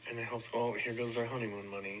 And it helps. Well, here goes their honeymoon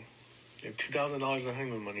money. They have $2,000 in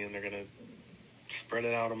honeymoon money, and they're going to spread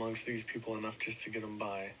it out amongst these people enough just to get them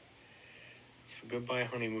by. So goodbye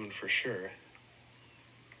honeymoon for sure.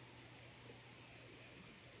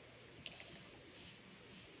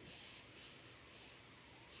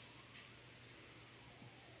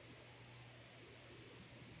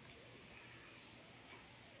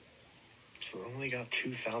 So they only got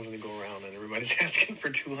 2,000 to go around, and everybody's asking for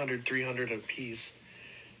 200, 300 a piece.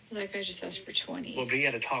 That guy just asked for 20. Well, but he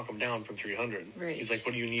had to talk him down from 300. Right. He's like,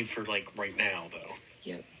 what do you need for, like, right now, though?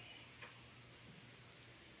 Yep.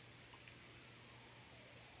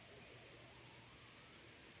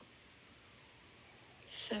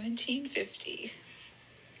 $1,750.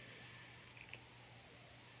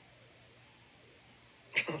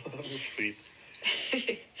 That was sweet.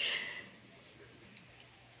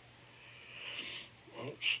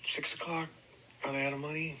 Well, it's 6 o'clock. Are they out of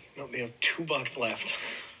money? No, they have $2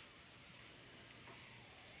 left.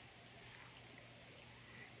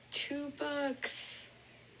 $2.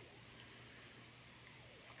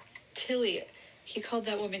 Tilly. He called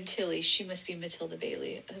that woman Tilly. She must be Matilda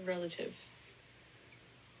Bailey, a relative.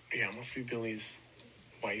 Yeah, it must be Billy's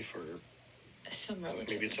wife or some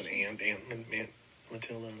relative. Maybe it's an aunt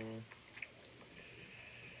Matilda, I don't know.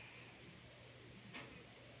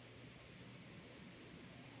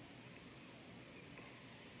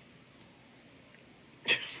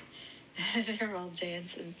 They're all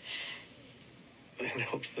dancing. In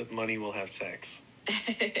hopes that money will have sex. I'm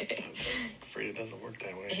afraid it doesn't work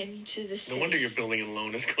that way. Into the No wonder your building and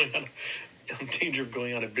loan is going on in danger of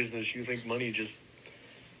going out of business. You think money just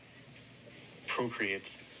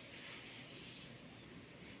procreates.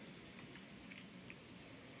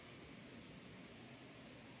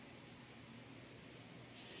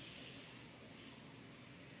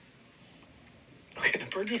 Okay, the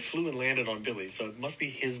bird just flew and landed on Billy, so it must be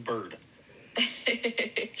his bird.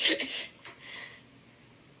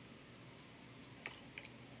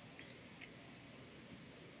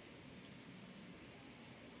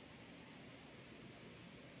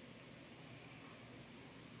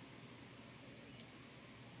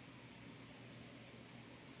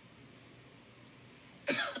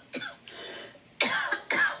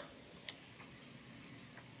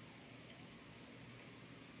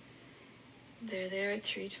 They're there at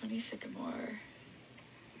 320 Sycamore.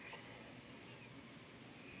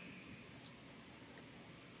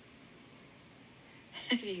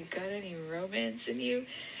 Have you got any romance in you?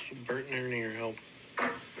 So Bert and Ernie are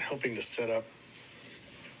helping to set up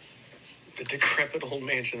the decrepit old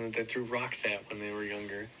mansion that they threw rocks at when they were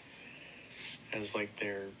younger as like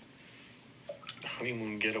their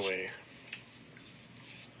honeymoon getaway.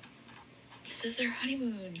 This is their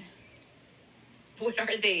honeymoon. What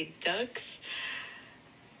are they, ducks?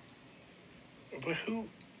 But who...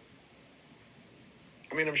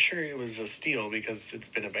 I mean, I'm sure it was a steal because it's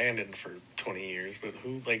been abandoned for 20 years, but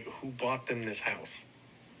who bought them this house?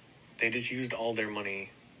 They just used all their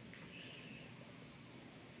money.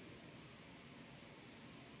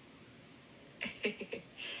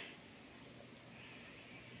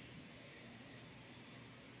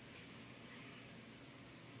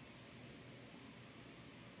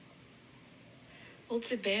 Well,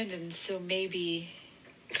 it's abandoned, so maybe...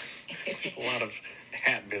 There's a lot of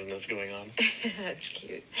hat business going on. That's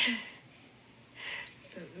cute.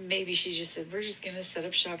 Maybe she just said, we're just going to set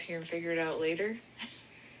up shop here and figure it out later.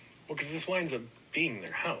 Well, because this winds up being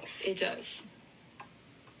their house. It does.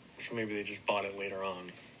 So maybe they just bought it later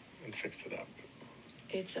on and fixed it up.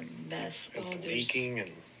 It's a mess. It's leaking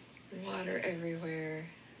and... water everywhere.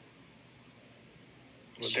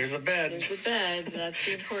 Well, there's a bed. There's a bed. That's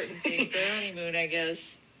the important thing for honeymoon, I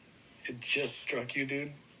guess. It just struck you,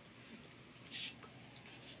 dude?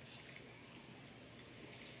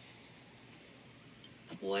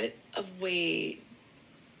 What a way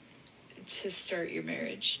to start your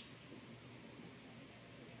marriage.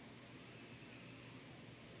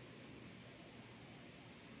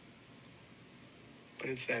 But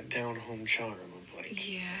it's that down-home charm of, like,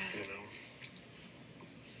 yeah. You know.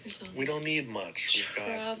 There's all We don't need much. We've got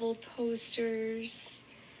travel posters,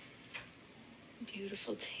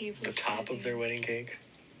 beautiful tables. the top of their wedding cake.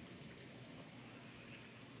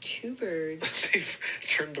 2 birds. They've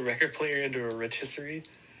turned the record player into a rotisserie.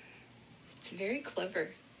 It's very clever.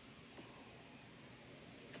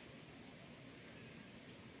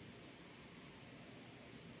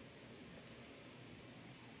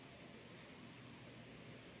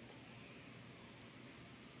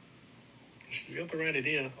 She's got the right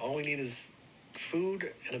idea. All we need is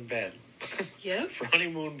food and a bed. Yep. For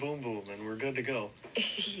honeymoon boom boom, and we're good to go.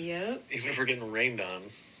 Yep. Even if we're getting rained on.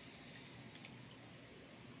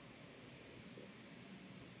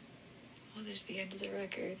 Oh, there's the end of the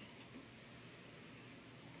record.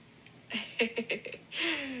 All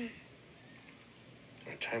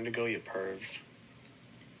right, time to go, you pervs.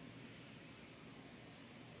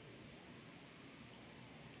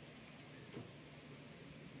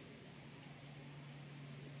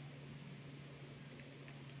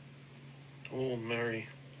 Oh, Mary.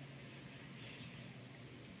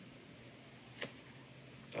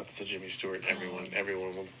 That's the Jimmy Stewart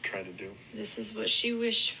everyone will try to do. This is what she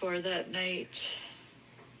wished for that night.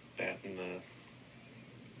 That and the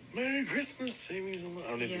Merry Christmas, save me the I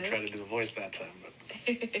don't even try to do the voice that time, but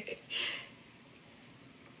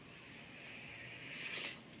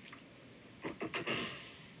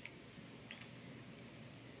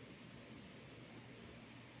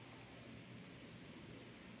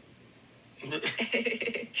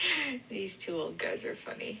These 2 old guys are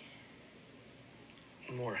funny.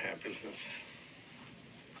 more hat business.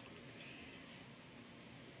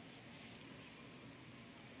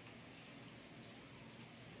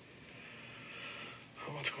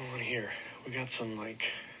 What's going on here? We got some,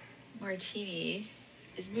 like... Martini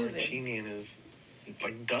is moving. Martini and his,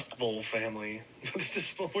 like, Dust Bowl family. Where's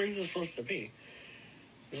this supposed to be?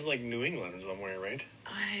 This is, like, New England or somewhere, right?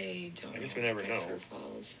 I don't know. I guess we never know. Bedford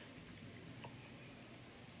Falls.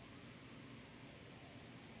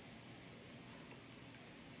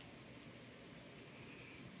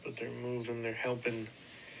 But they're moving, they're helping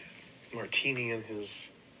Martini and his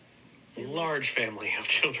large family of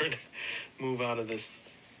children move out of this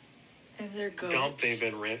and their goat. dump they've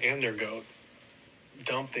been and their goat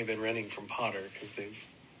dump they've been renting from Potter, because they've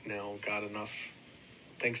now got enough,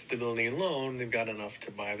 thanks to the building and loan, they've got enough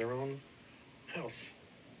to buy their own house.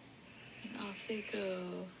 And off they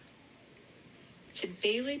go to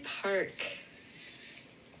Bailey Park.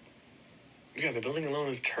 Yeah, the building alone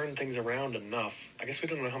has turned things around enough. I guess we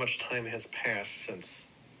don't know how much time has passed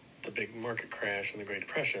since the big market crash and the Great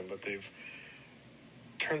Depression, but they've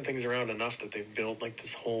turned things around enough that they've built, like,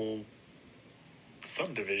 this whole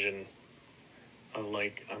subdivision of,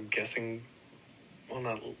 like, I'm guessing, I was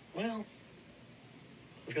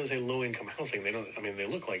going to say low-income housing. They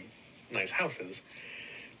look like nice houses,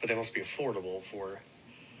 but they must be affordable for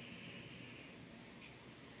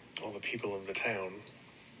all the people of the town.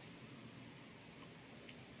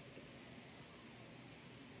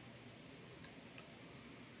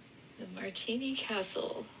 The Martini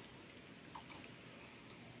Castle.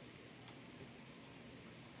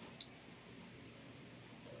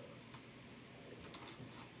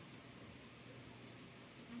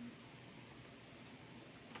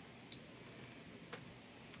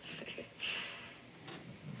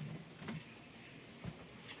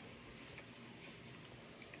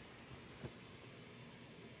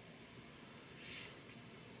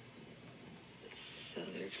 So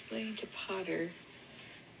they're explaining to Potter,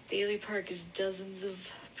 Bailey Park is dozens of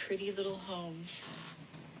pretty little homes.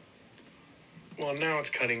 Well, now it's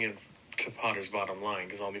cutting it to Potter's bottom line,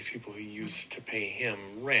 because all these people who used to pay him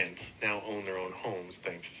rent now own their own homes,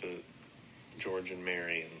 thanks to George and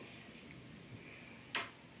Mary. And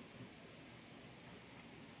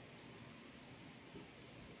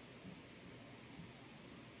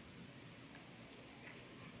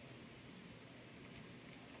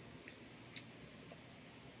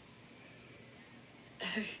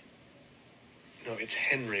No, it's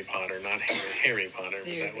Henry Potter, not Harry Potter. But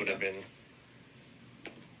There that we would have go. been.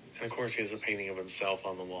 And of course, he has a painting of himself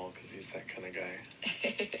on the wall because he's that kind of guy.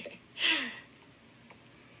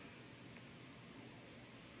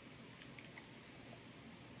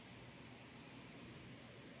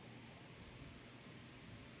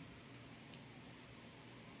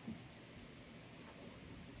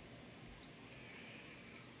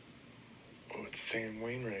 Oh, it's Sam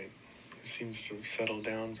Wainwright, who seems to have settled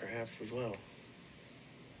down perhaps as well.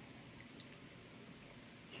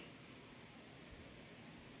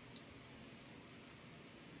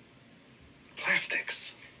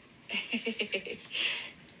 Plastics.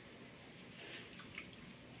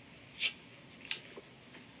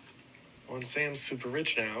 Well, and Sam's super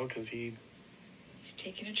rich now because He's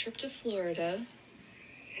taking a trip to Florida.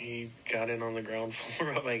 he got in on the ground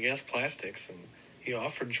floor of, I guess, plastics, and he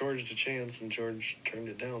offered George the chance, and George turned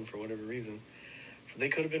it down for whatever reason. So they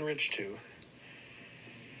could have been rich too.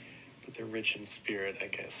 But they're rich in spirit, I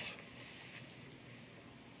guess.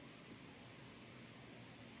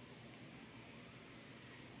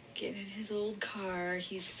 Getting in his old car.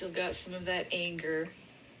 He's still got some of that anger.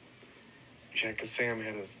 Yeah, because Sam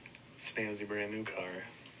had a snazzy brand new car.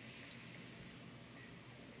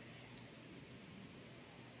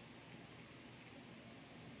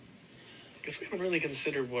 Guess we haven't really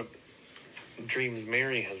considered what dreams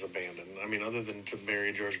Mary has abandoned. I mean, other than to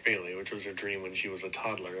marry George Bailey, which was her dream when she was a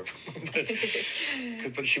toddler.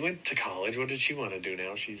 but she went to college. What did she want to do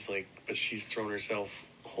now? She's thrown herself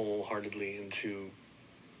wholeheartedly into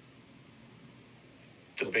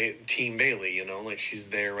the Team Bailey, you know? Like, she's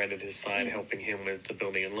there right at his side helping him with the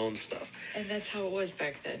building and loan stuff. And that's how it was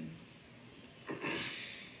back then.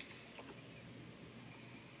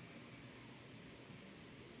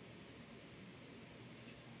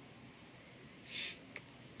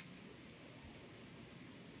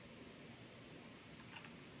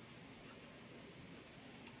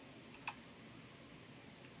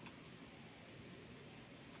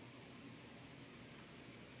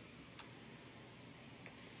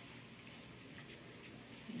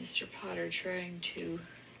 Mr. Potter trying to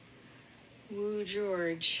woo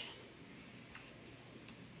George.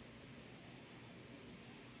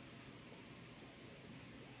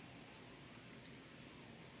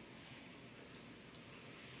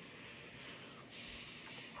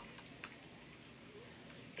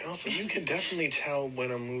 Also, you can definitely tell when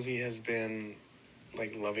a movie has been,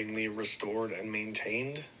 like, lovingly restored and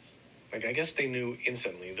maintained. Like, I guess they knew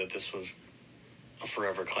instantly that this was a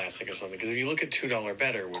forever classic or something. Because if you look at $2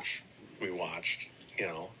 Better, which we watched, you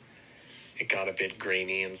know, it got a bit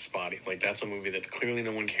grainy and spotty. Like, that's a movie that clearly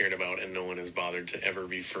no one cared about and no one has bothered to ever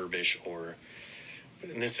refurbish or...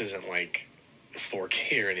 And this isn't, like,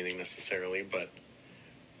 4K or anything necessarily, but...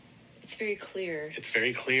 It's very clear. It's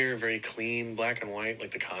very clear, very clean, black and white.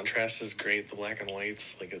 Like, the contrast is great, the black and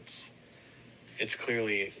whites. Like, it's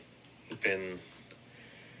clearly been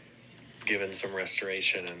given some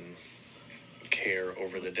restoration and care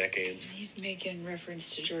over the decades. He's making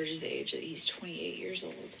reference to George's age, that he's 28 years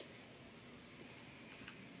old.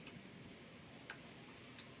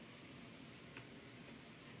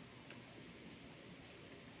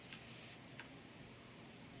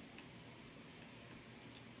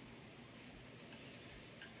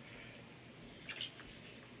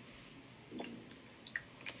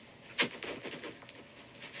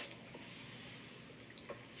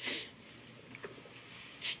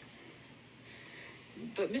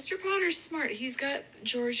 But Mr. Potter's smart. He's got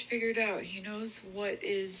George figured out. He knows what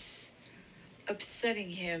is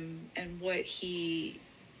upsetting him and what he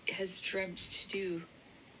has dreamt to do.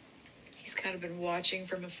 He's kind of been watching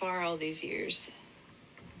from afar all these years.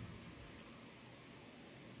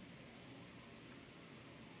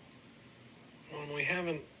 Well, we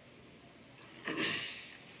haven't...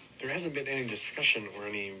 There hasn't been any discussion or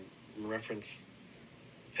any reference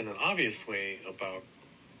in an obvious way about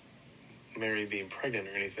Mary being pregnant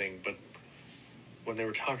or anything, but when they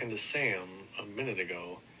were talking to Sam a minute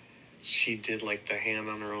ago, she did, like, the hand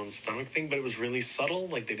on her own stomach thing, but it was really subtle.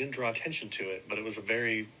 Like, they didn't draw attention to it, but it was a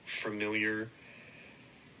very familiar...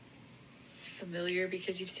 Familiar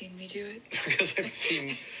because you've seen me do it? Because I've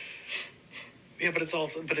seen... Yeah, but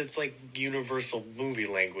it's like universal movie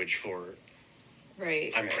language for...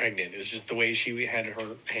 Right. I'm pregnant. It's just the way she had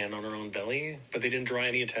her hand on her own belly, but they didn't draw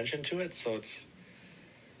any attention to it, so it's...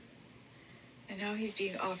 And now he's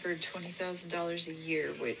being offered $20,000 a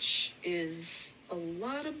year, which is a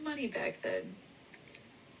lot of money back then.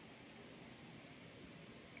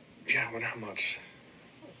 Yeah, I wonder how much.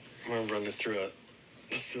 I'm going to run this through a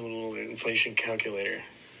little inflation calculator.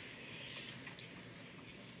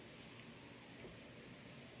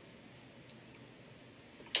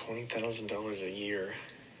 $20,000 a year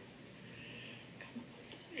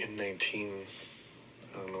in I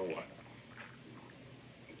don't know what,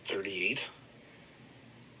 38?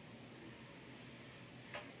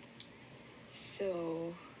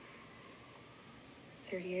 So,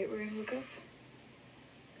 38 we're going to look up?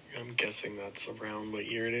 I'm guessing that's around what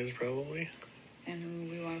year it is, probably.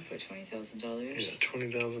 And we want to put $20,000? Yeah,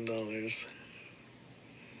 $20,000. Is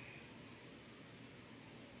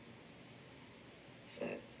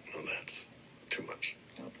that... No, that's too much.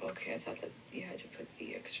 Oh, okay, I thought that you had to put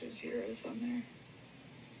the extra zeros on there.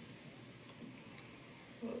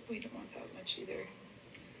 Well, we don't want that much either.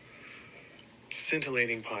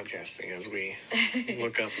 Scintillating podcasting as we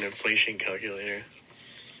look up an inflation calculator.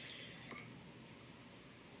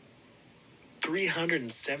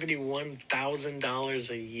 $371,000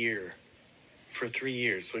 a year for 3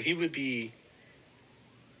 years. So he would be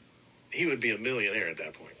a millionaire at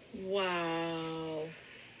that point. Wow.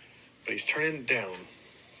 But he's turning it down.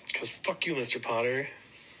 Because fuck you, Mr. Potter.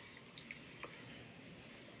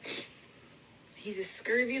 He's a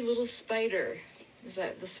scurvy little spider. Is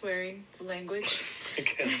that the swearing, the language? I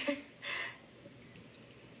guess.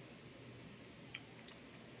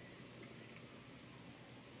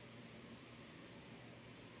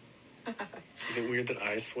 Is it weird that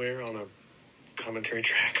I swear on a commentary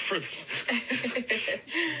track for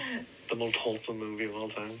the most wholesome movie of all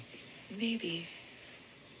time? Maybe.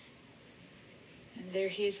 And there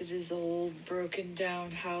he is at his old broken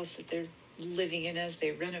down house that they're living in as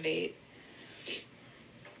they renovate.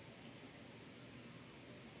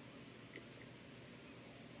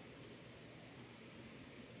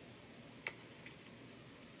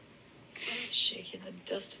 Shaking the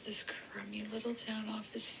dust of this crummy little town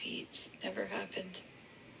off his feet. Never happened.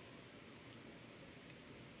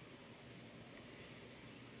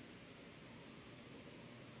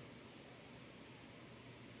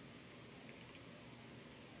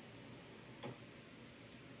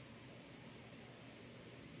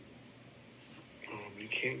 You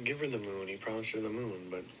can't give her the moon. He promised her the moon,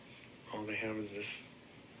 but all they have is this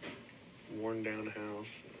worn down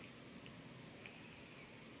house.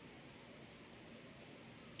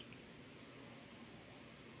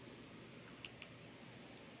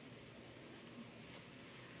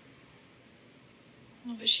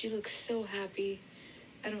 Oh, but she looks so happy.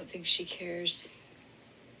 I don't think she cares.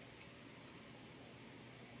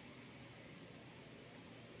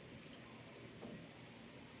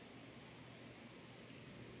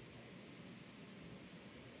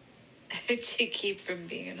 To keep from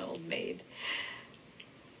being an old maid.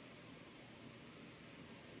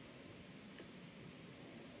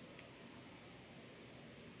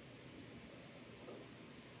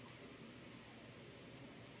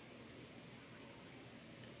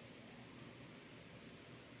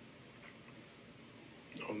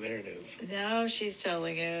 Oh, there it is. Now she's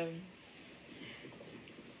telling him.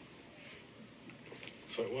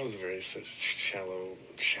 So it was very subtle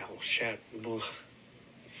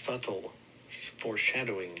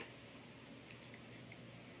foreshadowing.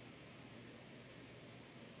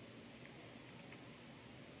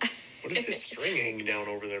 What is this string hanging down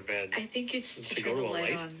over their bed? I think it's to go turn to the a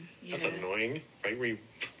light light? on. Yeah. That's annoying, right? Where you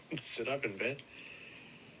sit up in bed.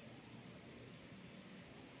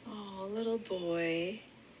 Oh, little boy.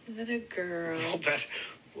 And then a girl.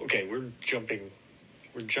 Okay, we're jump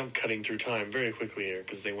cutting through time very quickly here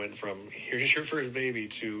because they went from here's your first baby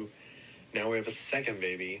to now we have a second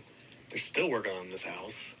baby. They're still working on this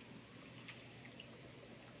house.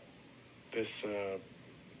 This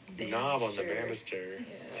knob on the banister.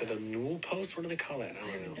 Yeah. Is it a newel post? What do they call that? I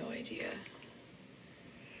have no idea.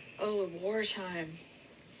 Oh, wartime.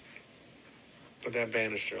 But that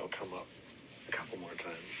banister will come up a couple more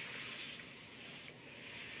times.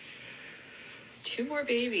 2 more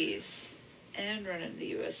babies. And running the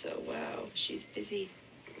USO. Wow, she's busy.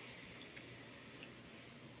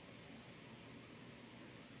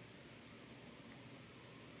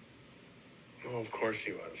 Oh, of course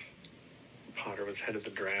he was. Potter was head of the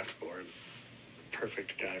draft board.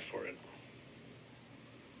 Perfect guy for it.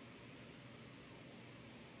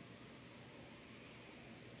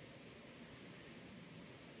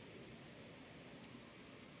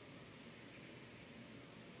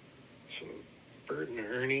 So Bert and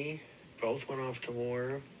Ernie both went off to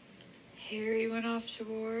war. Harry went off to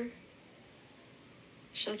war.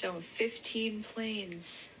 Shot down 15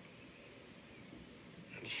 planes.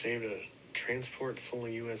 And saved a transport full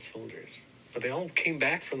of U.S. soldiers. But they all came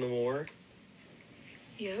back from the war.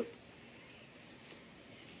 Yep.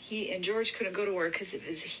 And George couldn't go to war because of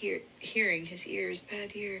his hearing. His ears,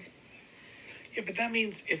 bad ear. Yeah, but that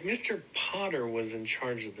means if Mr. Potter was in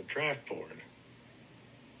charge of the draft board,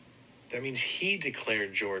 That means he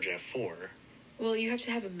declared George F4. Well, you have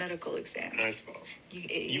to have a medical exam. I suppose.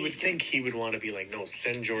 You would think he would want to be like, no,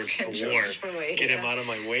 send George Send to war. George away, Get him out of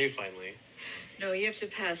my way finally. No, you have to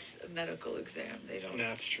pass a medical exam. They don't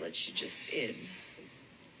That's true. let you just in.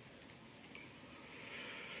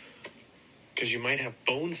 Because you might have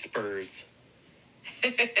bone spurs.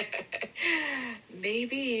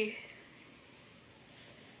 Maybe.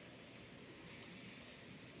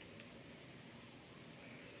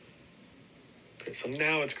 Okay, so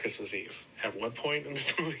now it's Christmas Eve. At what point in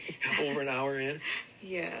this movie? Over an hour in?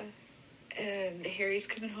 Yeah. And Harry's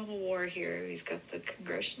coming home a war hero. He's got the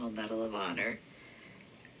Congressional Medal of Honor.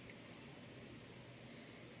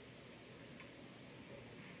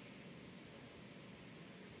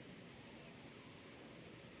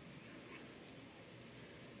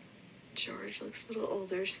 George looks a little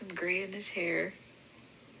older, some gray in his hair.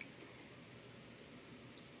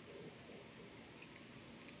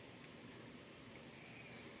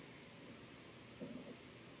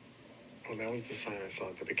 Oh, that was the sign I saw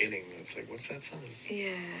at the beginning. It's like, what's that sign?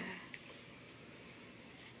 Yeah.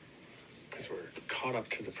 Because we're caught up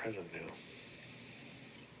to the present now.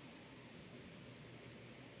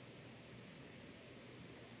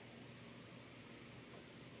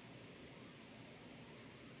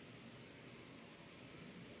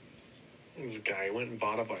 This guy went and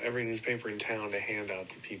bought up every newspaper in town to hand out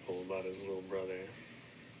to people about his little brother.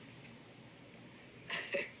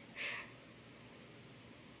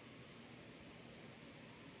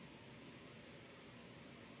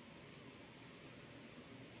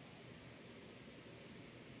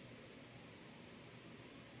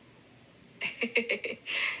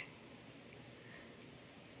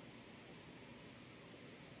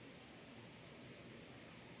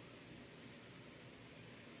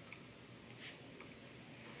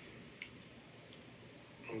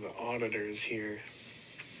 The auditors here.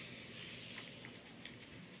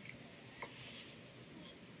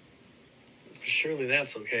 Surely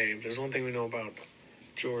that's okay. If there's one thing we know about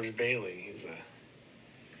George Bailey, he's a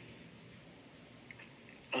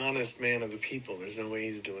honest man of the people. There's no way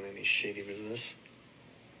he's doing any shady business.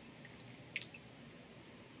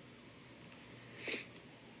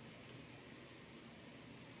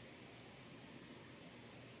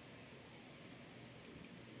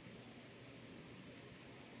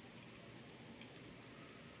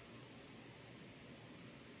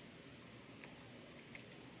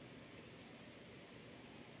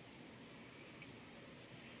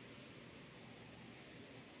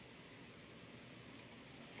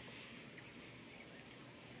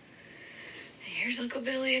 Here's Uncle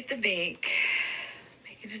Billy at the bank,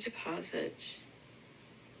 making a deposit.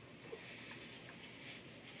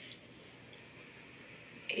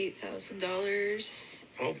 $8,000.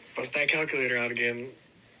 Oh, bust that calculator out again.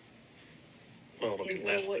 Well, it'll be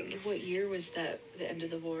less what, than... What year was that, the end of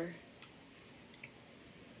the war?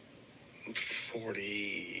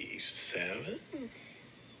 47? I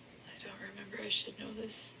don't remember. I should know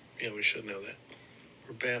this. Yeah, we should know that.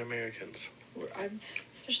 We're bad Americans.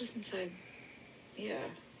 Especially since I'm... Yeah.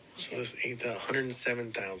 So Okay. this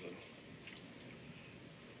 107,000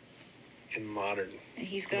 in modern. And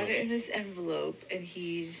he's got it in this envelope, and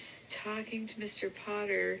he's talking to Mr.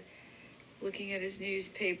 Potter, looking at his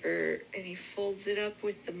newspaper, and he folds it up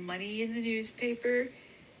with the money in the newspaper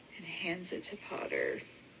and hands it to Potter.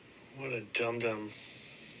 What a dum-dum.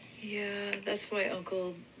 Yeah, that's why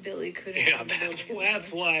Uncle Billy couldn't. Yeah,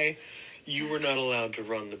 that's why you were not allowed to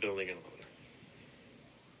run the building alone.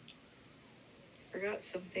 Forgot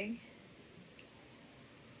something.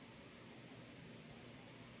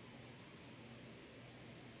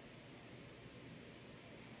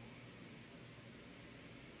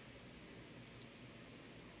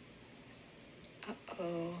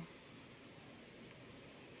 Uh-oh.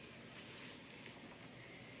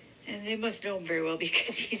 And they must know him very well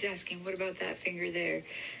because he's asking, what about that finger there?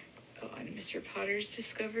 Oh, and Mr. Potter's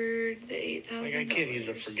discovered the $8,000. Like, I get he's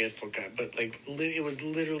a forgetful guy, but, like, it was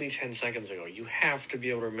literally 10 seconds ago. You have to be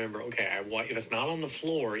able to remember, okay, if it's not on the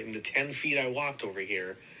floor in the 10 feet I walked over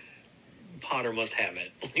here, Potter must have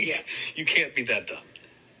it. Yeah. You can't be that dumb.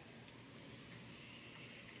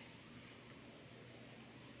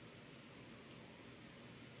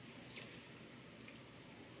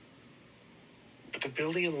 But the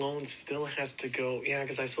building loan still has to go, yeah,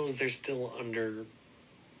 because I suppose they're still under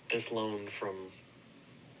this loan from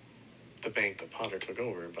the bank that Potter took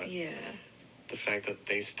over, but Yeah. the fact that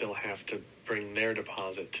they still have to bring their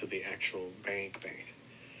deposit to the actual bank.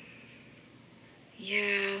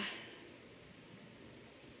 Yeah.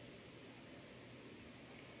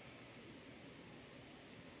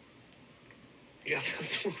 Yeah,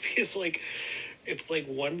 this movie is like It's like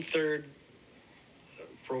 1/3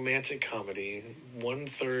 romantic comedy,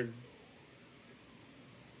 1/3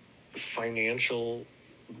 financial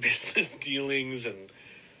business dealings, and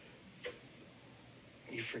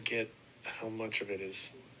you forget how much of it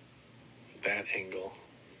is that angle.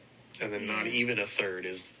 And then not even a third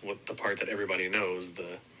is what the part that everybody knows,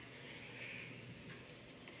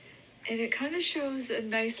 And it kind of shows a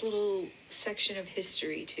nice little section of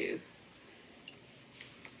history, too.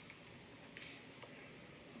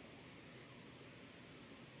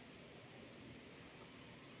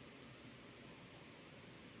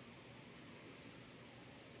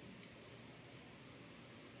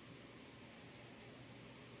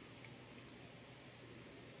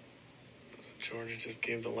 George just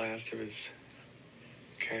gave the last of his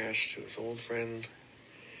cash to his old friend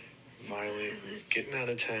Violet, who's getting out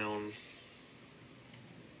of town.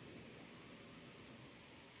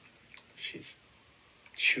 She's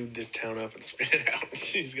chewed this town up and spit it out.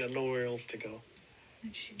 She's got nowhere else to go.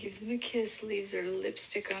 And she gives him a kiss, leaves her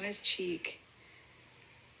lipstick on his cheek.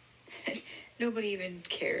 Nobody even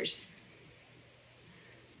cares.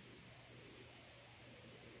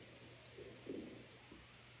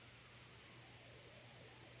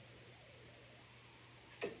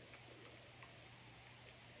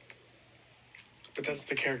 But that's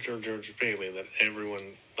the character of George Bailey, that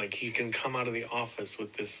everyone, like, he can come out of the office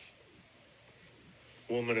with this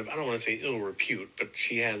woman of, I don't want to say ill repute, but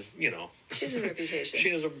she has, you know. She has a reputation. She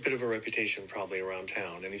has a bit of a reputation probably around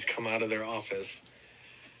town. And he's come out of their office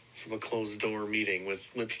from a closed-door meeting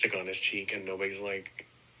with lipstick on his cheek, and nobody's like,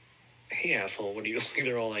 hey, asshole, what do you...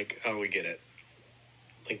 They're all like, oh, we get it.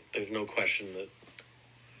 Like, there's no question that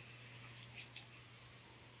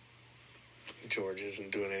George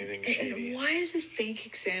isn't doing anything shady. And why is this bank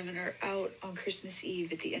examiner out on Christmas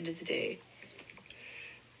Eve at the end of the day?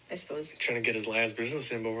 I suppose. Trying to get his last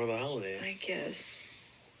business in before the holiday. I guess.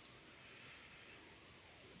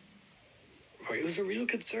 Or it was a real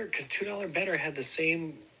concern, because $2 Better had the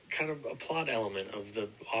same kind of a plot element of the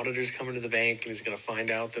auditors coming to the bank, and he's going to find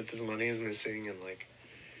out that this money is missing, and like...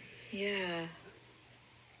 Yeah.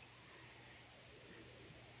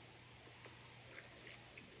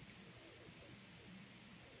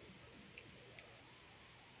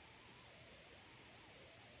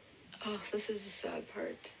 Oh, this is the sad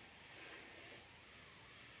part.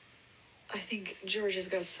 I think George has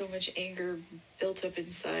got so much anger built up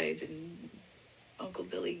inside, and Uncle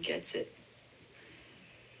Billy gets it.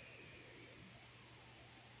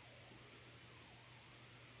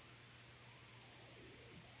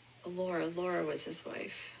 Laura was his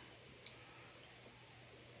wife.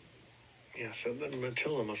 Yeah, so then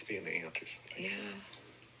Matilda must be an aunt or something. Yeah.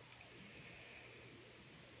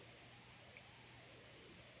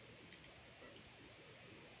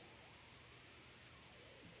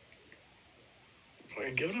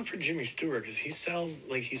 And give it up for Jimmy Stewart, because he sells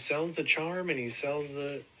the charm, and he sells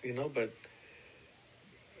the, but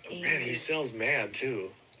man, he sells mad too.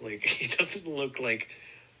 Like, he doesn't look like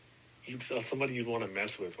somebody you'd want to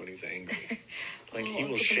mess with when he's angry. Like, he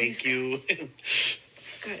will shake you. He's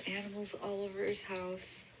got animals all over his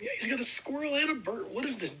house. Yeah, he's got a squirrel and a bird. What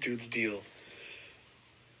is this dude's deal?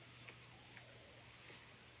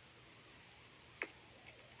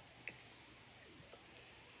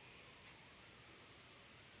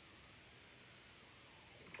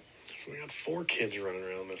 So we got 4 kids running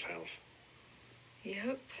around this house.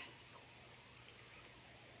 Yep.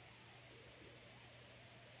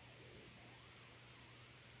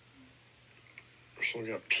 So we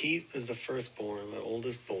got Pete as the firstborn, the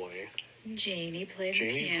oldest boy. Janie playing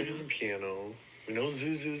the piano. We know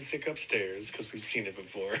Zuzu's sick upstairs because we've seen it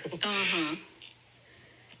before. Uh-huh.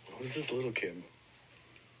 Who's this little kid?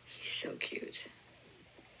 He's so cute.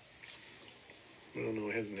 We don't know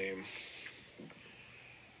his name.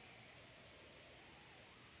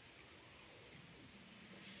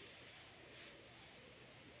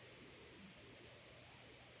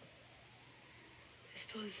 I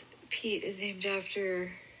suppose Pete is named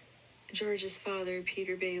after George's father,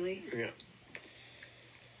 Peter Bailey. Yeah.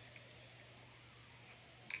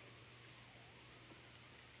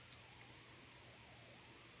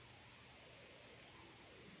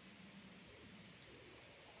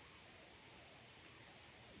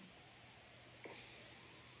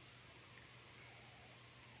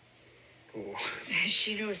 Oh.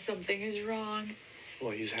 She knows something is wrong.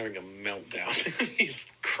 Well, he's having a meltdown. He's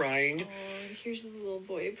crying. Oh, here's the little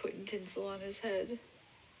boy putting tinsel on his head.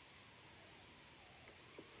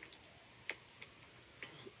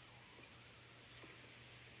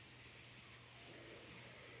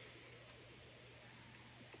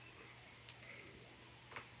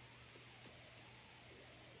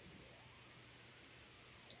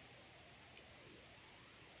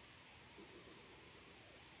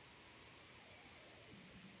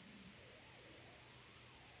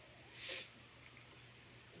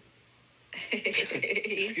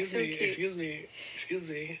 He's Excuse so me, cute. excuse me, excuse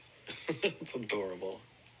me. It's adorable.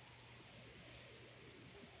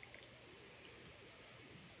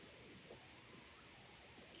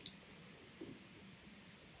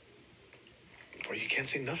 Boy, you can't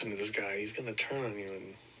say nothing to this guy. He's gonna turn on you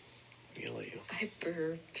and yell at you. I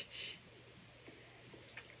burped.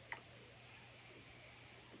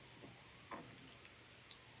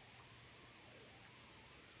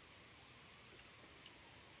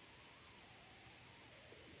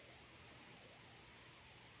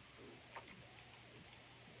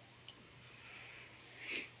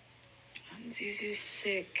 Zuzu's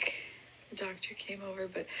sick. The doctor came over,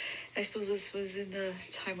 but I suppose this was in the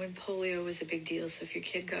time when polio was a big deal. So if your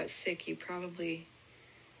kid got sick, you probably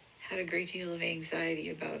had a great deal of anxiety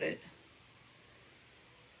about it.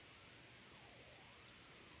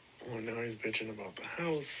 Well, now he's bitching about the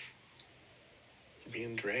house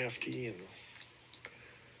being drafty,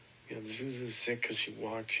 and Zuzu's sick because she didn't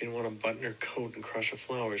want to button her coat and crush a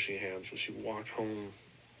flower she had, so she walked home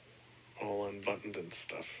all unbuttoned and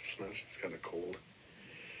stuff. So now she's got a cold.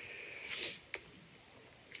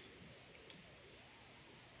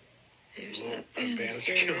 There's that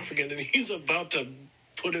banister banister. off again, and he's about to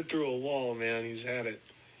put it through a wall, man. He's had it.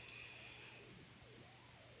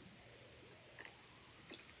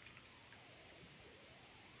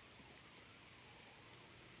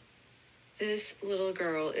 This little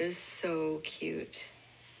girl is so cute.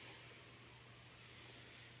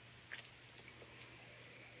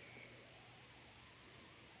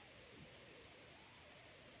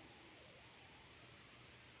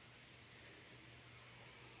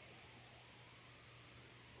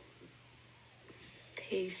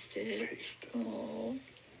 Paste it. Paste it. Oh.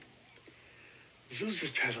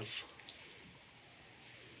 Zuzu's petals.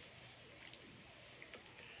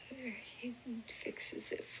 There, he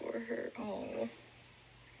fixes it for her. Oh.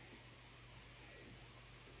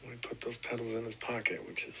 He put those petals in his pocket,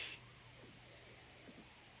 which is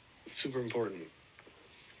super important.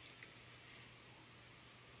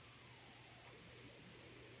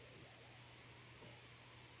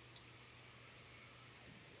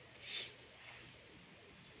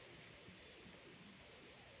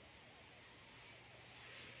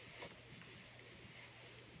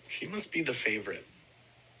 He must be the favorite.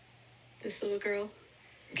 This little girl?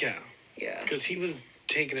 Yeah. Yeah. Because he was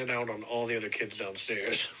taking it out on all the other kids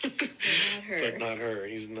downstairs. Not her. But not her.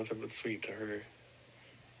 He's nothing but sweet to her.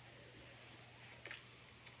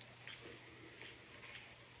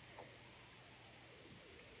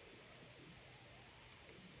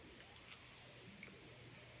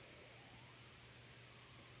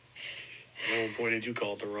 Oh boy, did you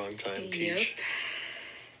call it the wrong time, Teach.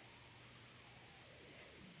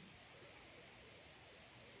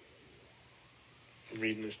 I'm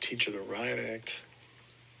reading this Teacher the Riot Act.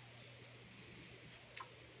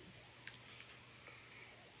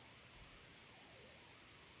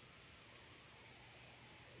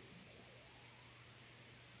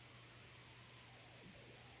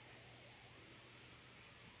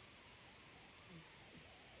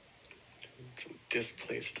 Some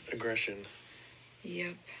displaced aggression.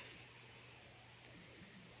 Yep.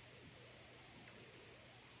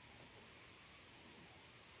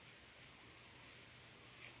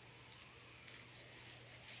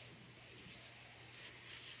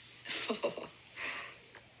 Oh.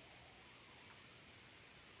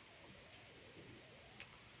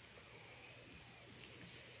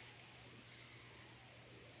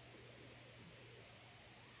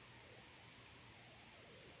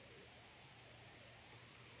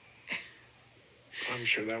 I'm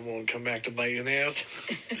sure that won't come back to bite you in the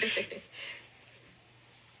ass.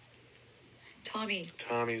 Tommy.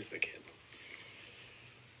 Tommy's the kid.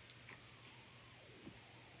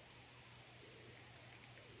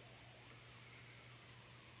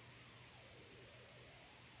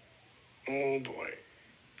 Oh boy.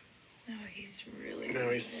 No, he's really. Now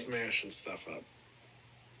he's losing it. smashing stuff up.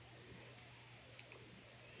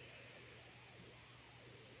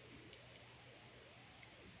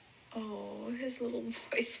 Oh, his little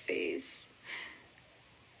boy's face.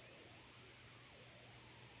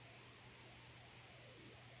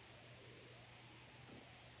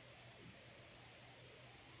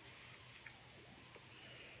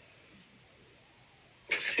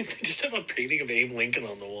 They just have a painting of Abe Lincoln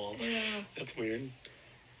on the wall. Yeah. That's weird.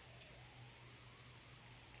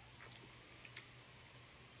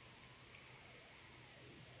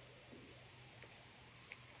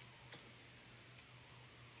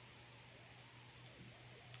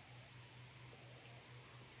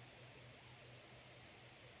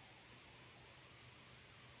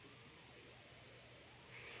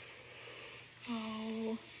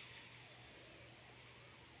 Oh.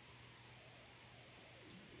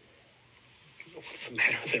 What's the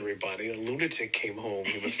matter with everybody? A lunatic came home.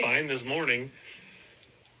 He was fine this morning.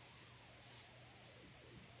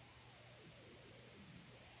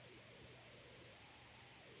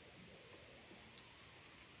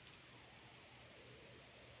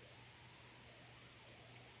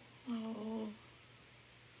 Oh.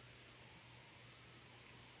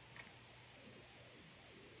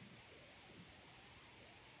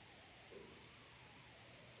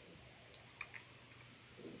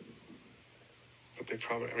 But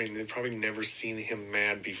they've probably never seen him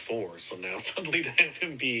mad before. So now suddenly to have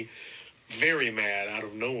him be very mad out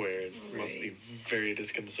of nowhere must be very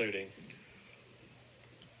disconcerting.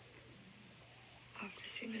 Off to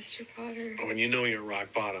see Mr. Potter. Oh, and you know you're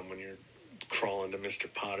rock bottom when you're crawling to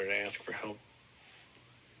Mr. Potter to ask for help.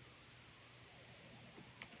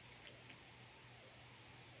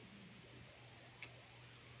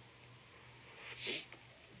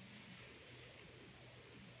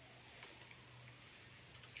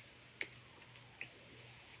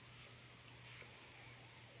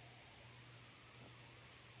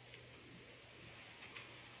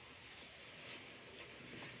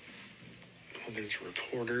 Oh, there's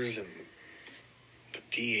reporters and the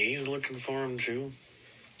DA's looking for him too.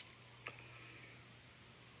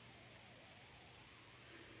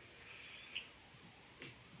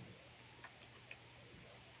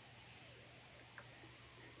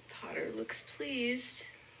 Potter looks pleased.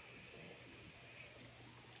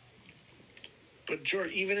 But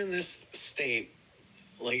George, even in this state,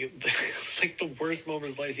 like it's like the worst moment of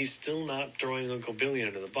his life, he's still not throwing Uncle Billy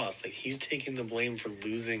under the bus. Like he's taking the blame for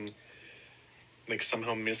losing, like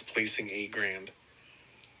somehow misplacing $8,000.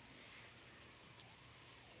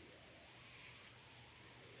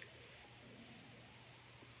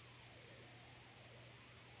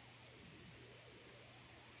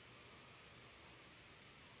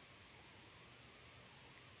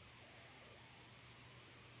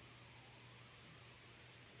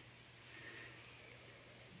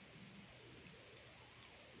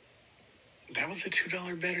 That was a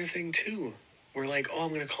 $2 better thing too. We're like, oh, I'm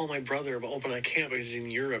going to call my brother, but I can't because he's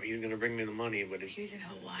in Europe. He's going to bring me the money, but He was in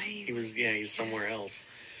Hawaii. he's somewhere else.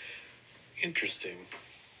 Interesting.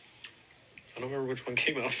 I don't remember which one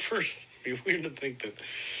came out first. It'd be weird to think that.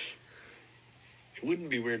 It wouldn't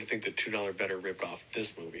be weird to think that $2 Better ripped off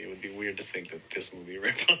this movie. It would be weird to think that this movie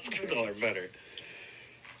ripped off $2 Better.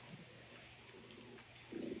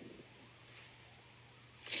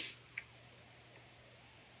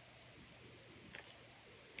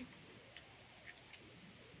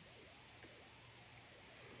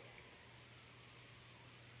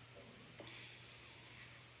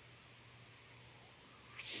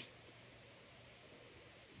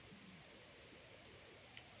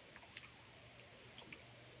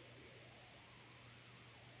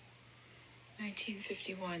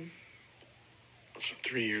 $1951. So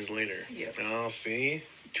 3 years later. Yep. Oh, see?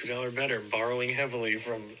 $2 Better, borrowing heavily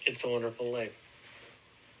from It's a Wonderful Life.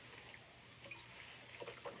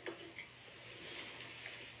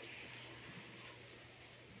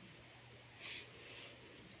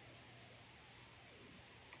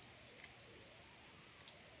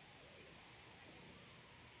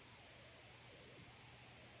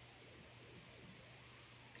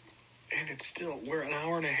 And it's still, we're an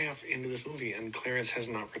hour and a half into this movie, and Clarence has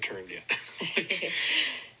not returned yet.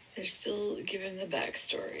 They're still giving the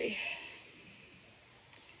backstory.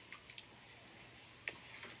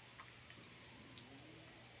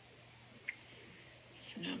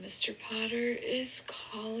 So now Mr. Potter is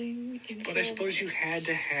calling him. But I suppose you had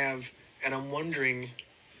to have, and I'm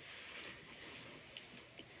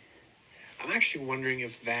actually wondering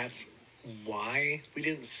if that's why we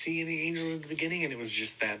didn't see any angels at the beginning, and it was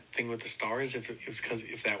just that thing with the stars. If it was because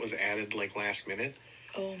if that was added like last minute.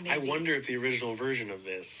 Oh, maybe. I wonder if the original version of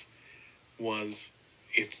this was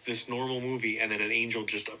it's this normal movie, and then an angel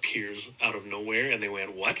just appears out of nowhere, and they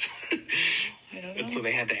went, "What?" I don't know. And so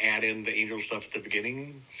they had to add in the angel stuff at the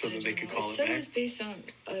beginning so that they could call it said back. It was based on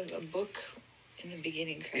a book in the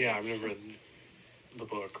beginning credits. Yeah, I've never read the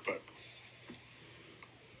book, but.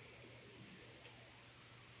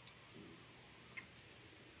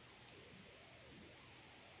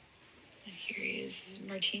 And here he is,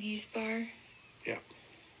 Martini's bar. Yeah.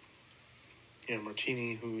 Yeah,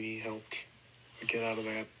 Martini, who he helped get out of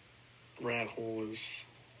that rat hole, is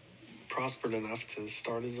prospered enough to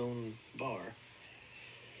start his own bar.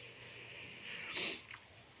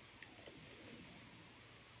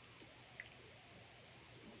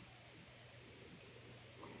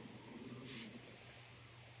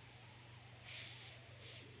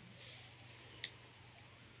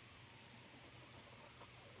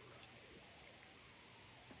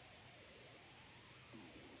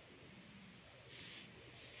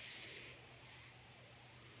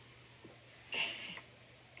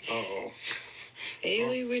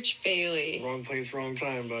 Bailey Witch Bailey. Wrong place, wrong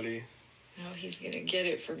time, buddy. Now he's going to get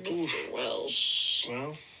it from Mr. Welsh.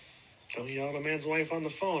 Well, don't yell at a man's wife on the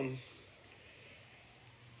phone.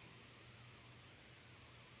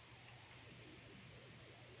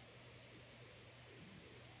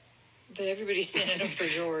 But everybody's standing up for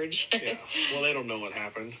George. Yeah. Well, they don't know what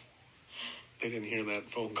happened. They didn't hear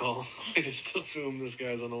that phone call. They just assume this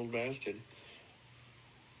guy's an old bastard.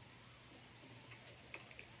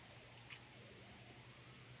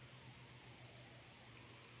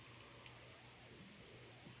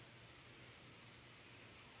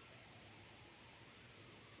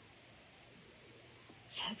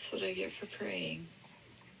 That's what I get for praying.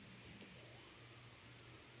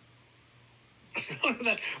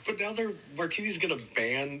 But now Martini's gonna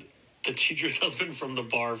ban the teacher's husband from the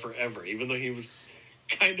bar forever, even though he was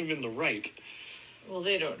kind of in the right. Well,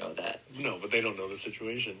 they don't know that. No, but they don't know the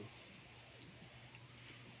situation.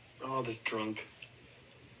 Oh, this drunk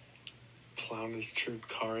plowing his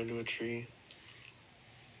car into a tree.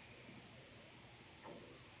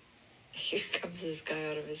 Here comes this guy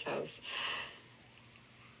out of his house.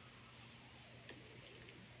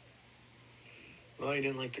 Well, he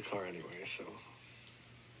didn't like the car anyway, so...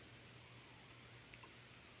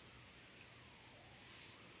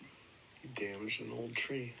 He damaged an old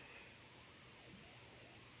tree.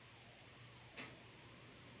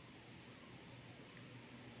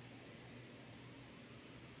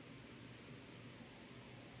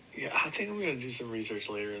 Yeah, I think I'm going to do some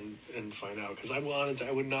research later and find out. Because I'm honest,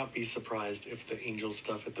 I would not be surprised if the angel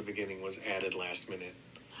stuff at the beginning was added last minute.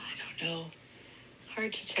 I don't know.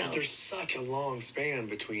 Hard to tell. Because there's such a long span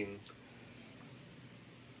between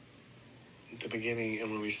the beginning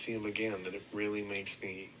and when we see him again that it really makes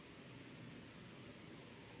me...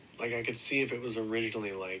 Like, I could see if it was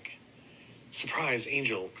originally, like, surprise,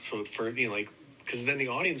 angel. So for it being, like... Because then the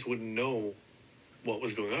audience wouldn't know what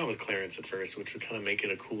was going on with Clarence at first, which would kind of make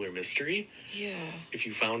it a cooler mystery. Yeah. If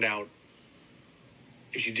you found out...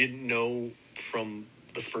 If you didn't know from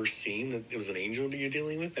the first scene that it was an angel that you're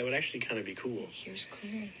dealing with, that would actually kind of be cool. Here's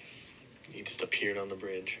Clarence. He just appeared on the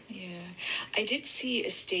bridge. Yeah. I did see a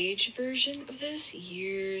stage version of this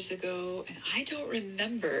years ago, and I don't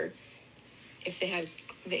remember if they had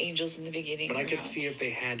the angels in the beginning. But I could not. see if they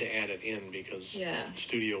had to add it in because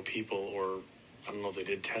studio people, or I don't know if they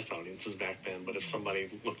did test audiences back then, but if somebody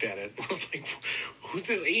looked at it and was like, who's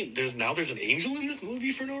this? There's an angel in this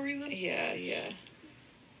movie for no reason? Yeah.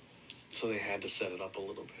 So they had to set it up a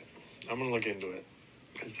little bit. I'm going to look into it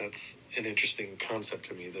because that's an interesting concept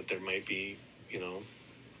to me, that there might be,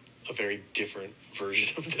 a very different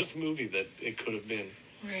version of this movie that it could have been.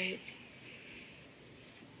 Right.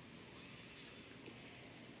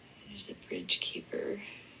 There's the bridge keeper.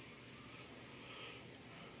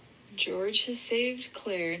 George has saved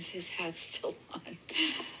Clarence. His hat's still on.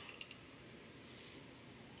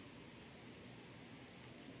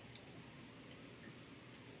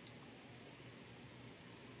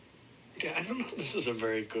 Yeah, I don't know if this is a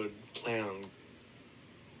very good plan on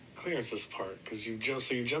Clarence's part, because you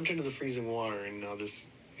jumped into the freezing water, and now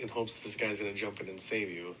in hopes that this guy's going to jump in and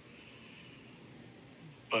save you.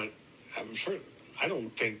 But I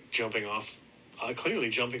don't think clearly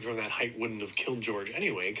jumping from that height wouldn't have killed George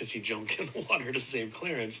anyway, because he jumped in the water to save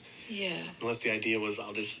Clarence. Yeah. Unless the idea was,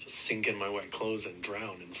 I'll just sink in my wet clothes and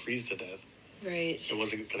drown and freeze to death. Right. It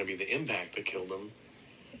wasn't going to be the impact that killed him.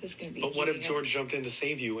 It was going to be. But what if George jumped in to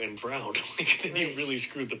save you and drowned? Then you really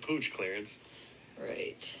screwed the pooch, Clarence.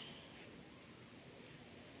 Right.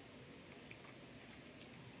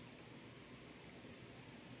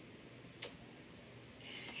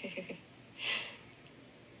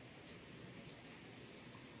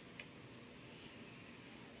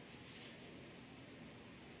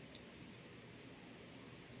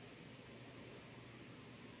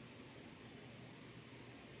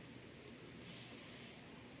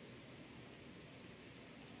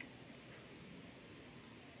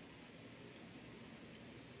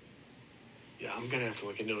 Yeah, I'm going to have to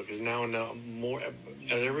look into it, because now more, as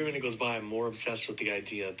every minute goes by, I'm more obsessed with the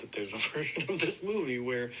idea that there's a version of this movie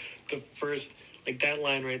where the first, like that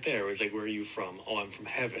line right there was like, where are you from? Oh, I'm from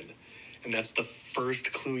heaven. And that's the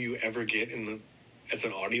first clue you ever get as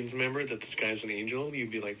an audience member that this guy's an angel.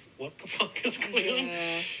 You'd be like, what the fuck is going on?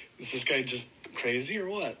 Is this guy just crazy or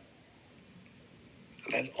what?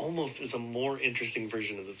 That almost is a more interesting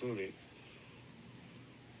version of this movie.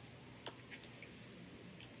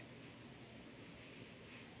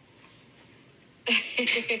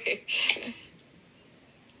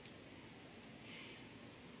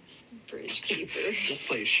 Bridge keeper. This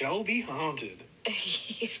place shall be haunted.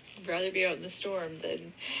 He'd rather be out in the storm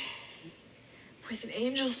than with an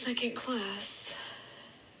angel second class.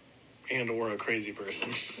 and or a crazy person.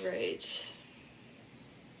 Right.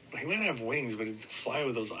 He might have wings, but he's fly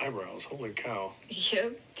with those eyebrows. Holy cow.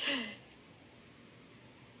 Yep.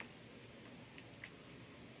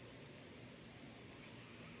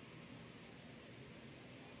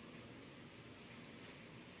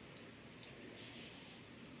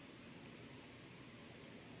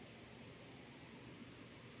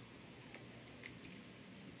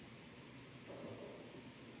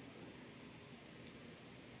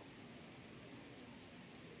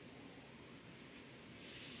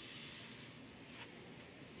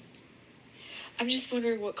 I'm just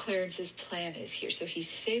wondering what Clarence's plan is here. So he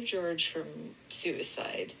saved George from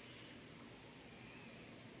suicide.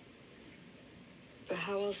 But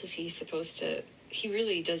how else is he supposed to... He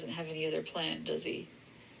really doesn't have any other plan, does he?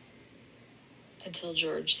 Until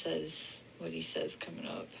George says what he says coming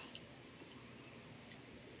up.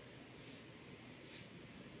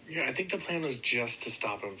 Yeah, I think the plan was just to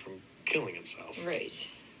stop him from killing himself. Right.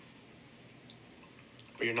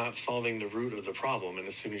 But you're not solving the root of the problem, and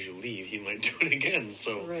as soon as you leave, he might do it again,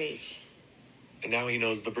 so... Right. And now he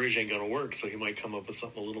knows the bridge ain't gonna work, so he might come up with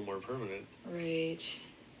something a little more permanent. Right.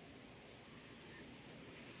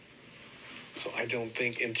 So I don't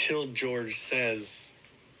think, until George says,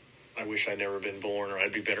 I wish I'd never been born, or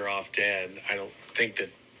I'd be better off dead, I don't think that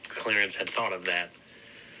Clarence had thought of that.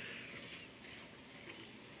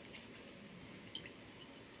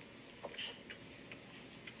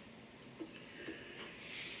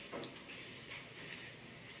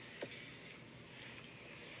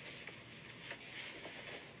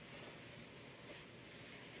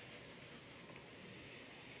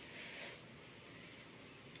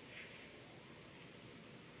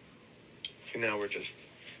 See, now we're just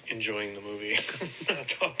enjoying the movie, not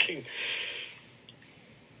talking.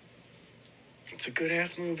 It's a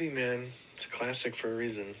good-ass movie, man. It's a classic for a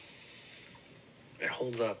reason. It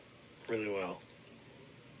holds up really well.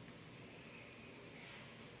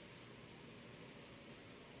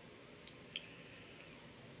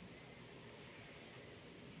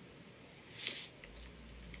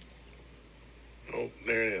 Oh,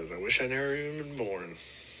 there it is. I wish I'd never even been born.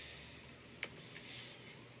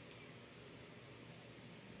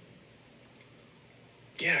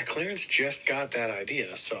 Yeah, Clarence just got that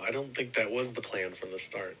idea, so I don't think that was the plan from the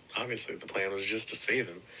start. Obviously, the plan was just to save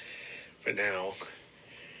him. But now,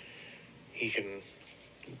 he can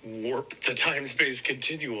warp the time-space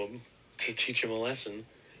continuum to teach him a lesson.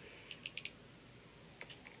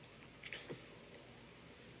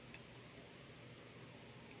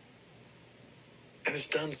 And it's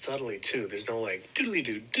done subtly, too. There's no, like,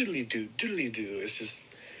 doodly-doo, doodly-doo, doodly-doo. It's just,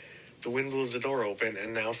 the wind blows the door open,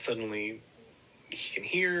 and now suddenly... he can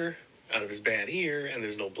hear out of his bad ear, and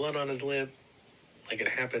there's no blood on his lip. Like, it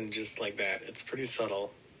happened just like that. It's pretty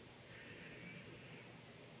subtle.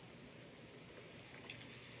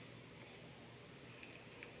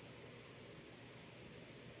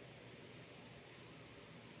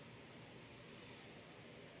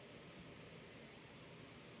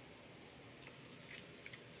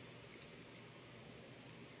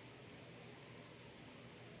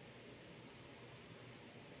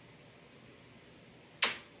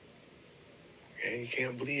 And you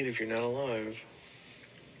can't bleed if you're not alive.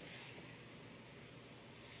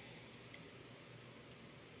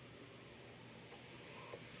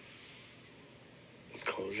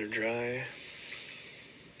 Clothes are dry.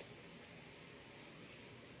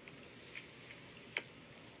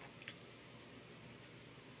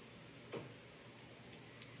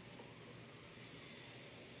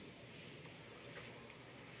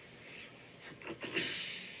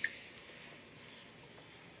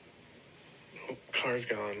 Oh, car's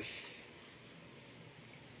gone.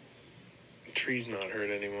 The tree's not hurt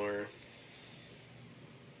anymore.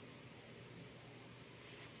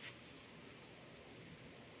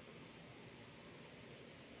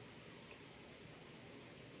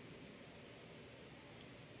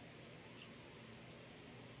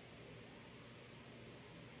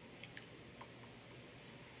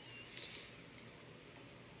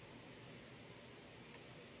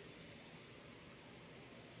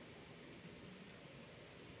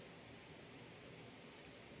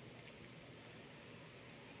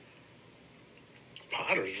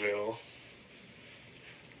 Pottersville.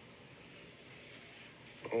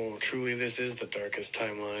 Oh, truly this is the darkest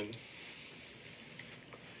timeline.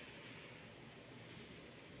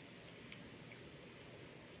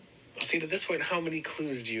 See, to this point, how many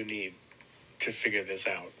clues do you need to figure this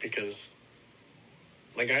out? Because,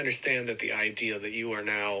 like, I understand that the idea that you are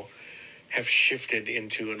now have shifted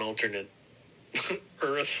into an alternate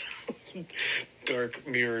Earth, dark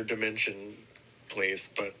mirror dimension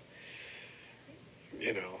place, but,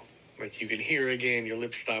 you know, Like, you can hear again, your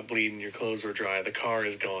lips stop bleeding, your clothes were dry, the car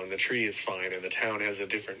is gone, the tree is fine, and the town has a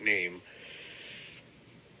different name.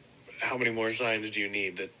 How many more signs do you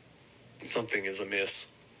need that something is amiss?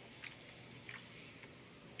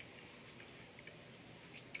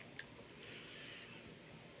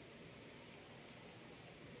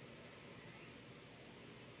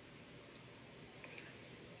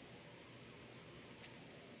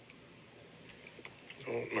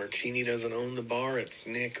 Oh, Martini doesn't own the bar, it's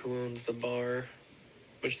Nick who owns the bar.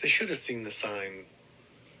 Which they should have seen the sign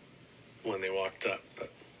when they walked up,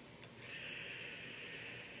 but...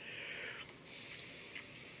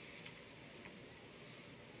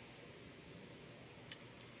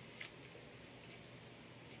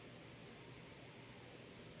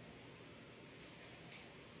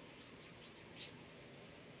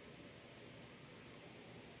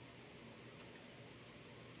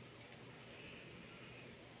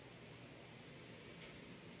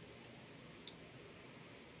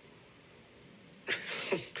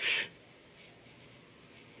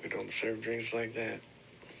 We don't serve drinks like that.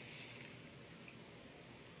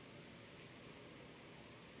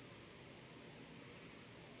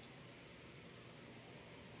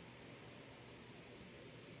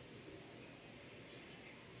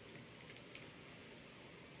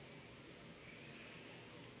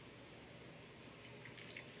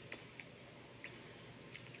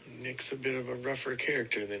 Nick's a bit of a rougher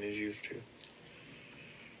character than he's used to.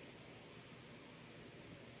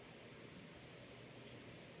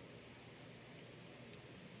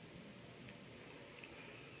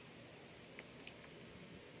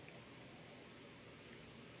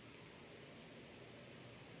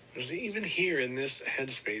 Even here in this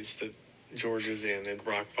headspace that George is in at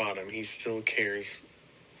rock bottom, he still cares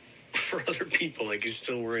for other people. Like, he's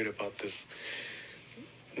still worried about this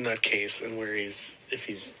nutcase and if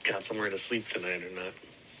he's got somewhere to sleep tonight or not.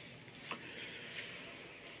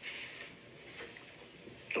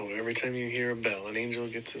 Oh, every time you hear a bell, an angel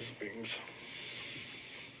gets his wings.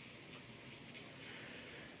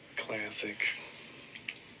 Classic.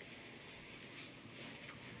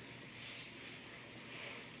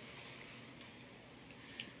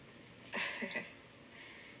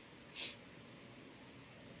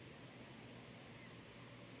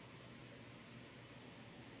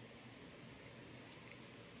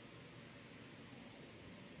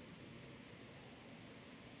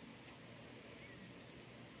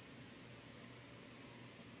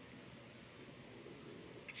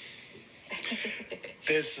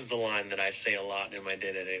 This is the line that I say a lot in my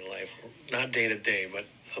day-to-day life. Not day-to-day, but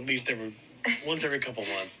at least once every couple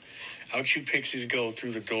months. Out you pixies go,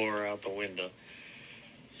 through the door or out the window.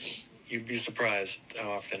 You'd be surprised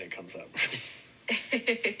how often it comes up.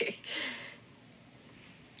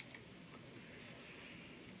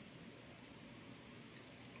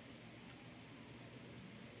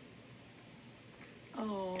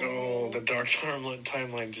 Oh, the dark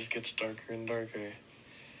timeline just gets darker and darker.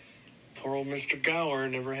 Poor old Mr. Gower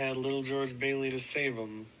never had little George Bailey to save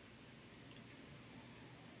him.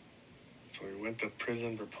 So he went to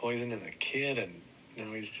prison for poisoning a kid, and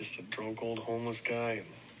now he's just a drunk old homeless guy, and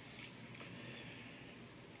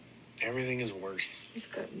everything is worse. He's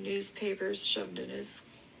got newspapers shoved in his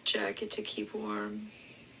jacket to keep warm.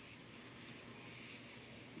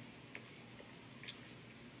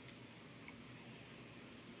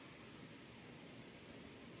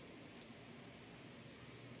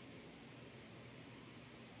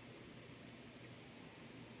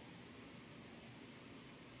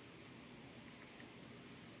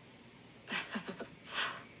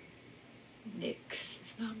 Nick's.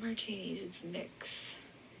 It's not martinis, it's Nick's.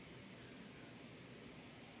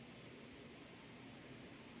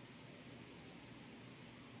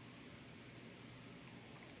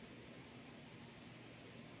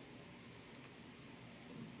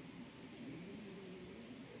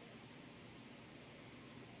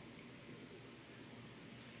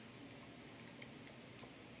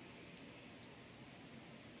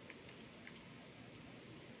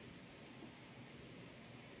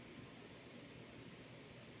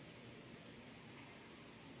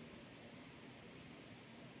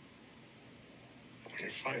 You're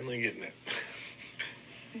finally getting it.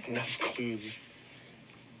 Enough clues.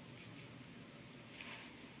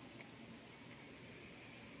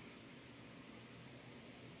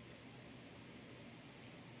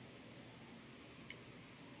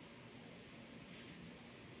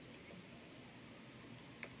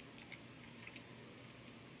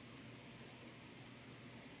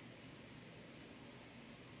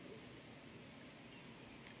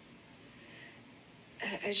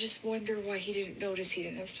 I just wonder why he didn't notice he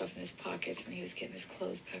didn't have stuff in his pockets when he was getting his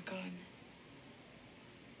clothes back on.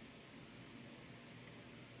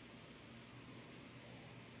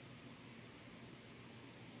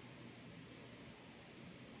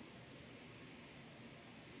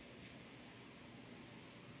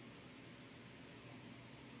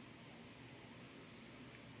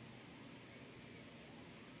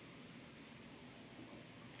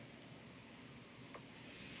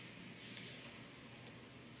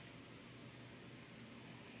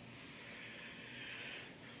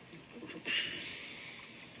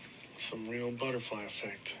 some real butterfly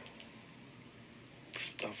effect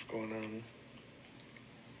stuff going on.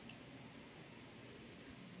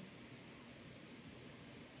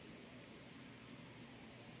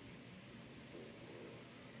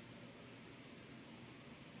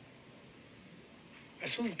 I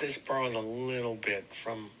suppose this borrows a little bit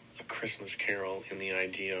from A Christmas Carol in the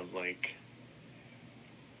idea of, like,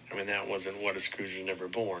 I mean, that wasn't What a Scrooge Was Never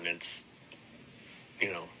Born. It's,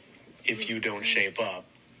 you know, if you don't shape up,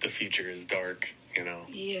 the future is dark, you know.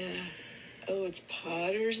 Yeah. Oh, it's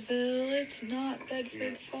Pottersville. It's not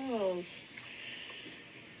Bedford Falls.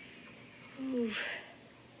 Ooh.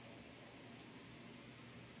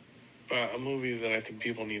 But a movie that I think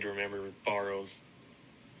people need to remember borrows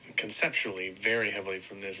conceptually very heavily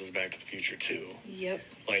from this is Back to the Future 2. Yep.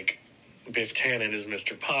 Like, Biff Tannen is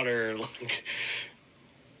Mr. Potter. Like,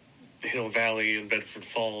 Hill Valley and Bedford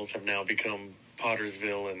Falls have now become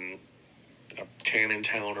Pottersville and Tannen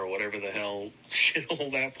Town or whatever the hell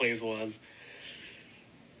shithole that place was.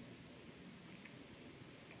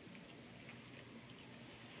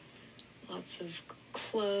 Lots of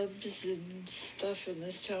clubs and stuff in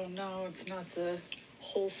this town now. It's not the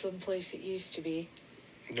wholesome place it used to be.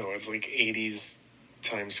 No, it's like 80s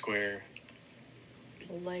Times Square.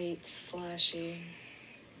 Lights flashing.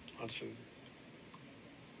 Lots of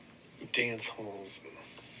dance halls.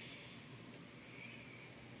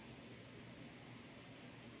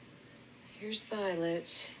 Here's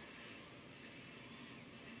Violet.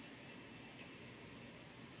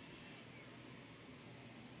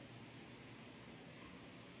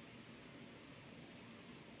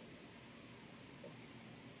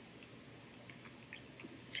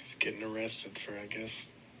 She's getting arrested for, I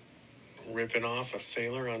guess, ripping off a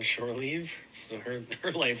sailor on shore leave. So her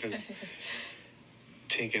life is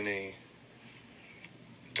taken a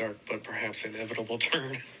dark but perhaps inevitable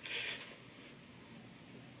turn.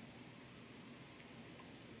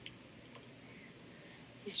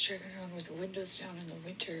 He's driving around with the windows down in the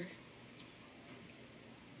winter.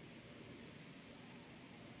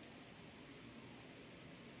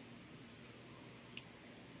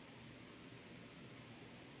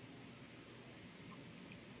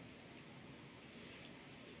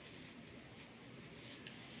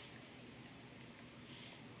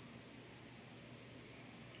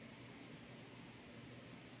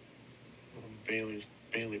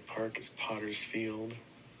 Bailey Park is Potter's Field.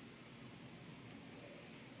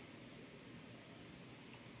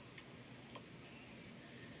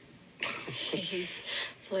 He's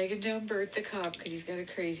flagging down Bert the cop because he's got a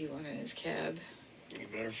crazy one in his cab. You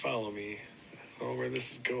better follow me. I don't know where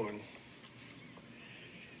this is going.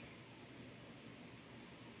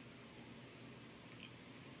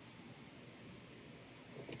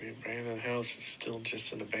 The abandoned house is still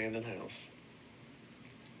just an abandoned house.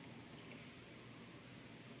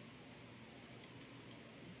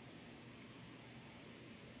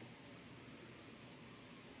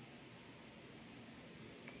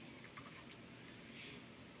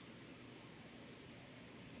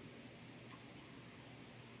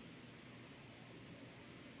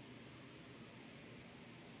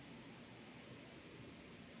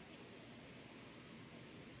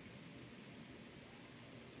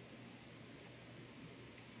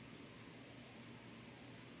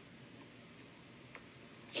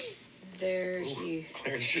 There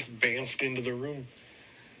Claire's just bamfed into the room.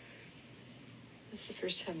 That's the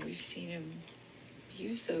first time we've seen him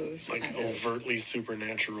use those. Like, overtly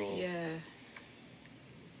supernatural. Yeah.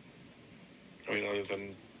 I mean, other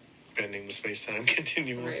than bending the space-time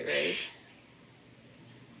continuum. Right.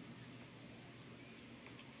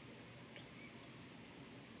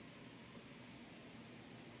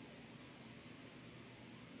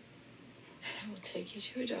 We'll take you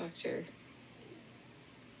to a doctor.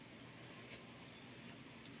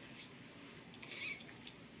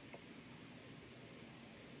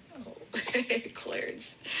 Oh,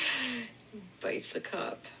 Clarence bites the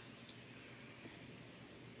cop.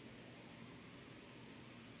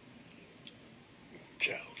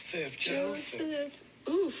 Joseph.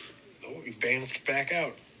 Oof. Oh, he bamfed back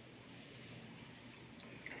out.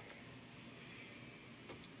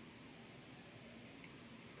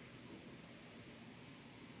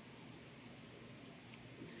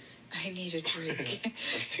 I need a drink.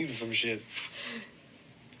 I've seen some shit.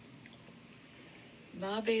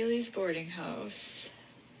 Ma Bailey's boarding house.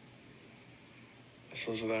 I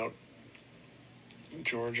suppose without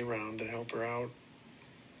George around to help her out,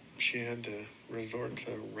 she had to resort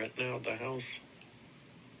to renting out the house.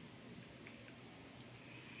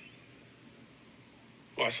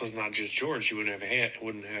 Well, I suppose not just George. She wouldn't have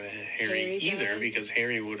Harry either, died. because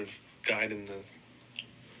Harry would have died in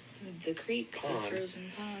the The creek, Pond. the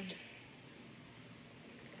frozen pond.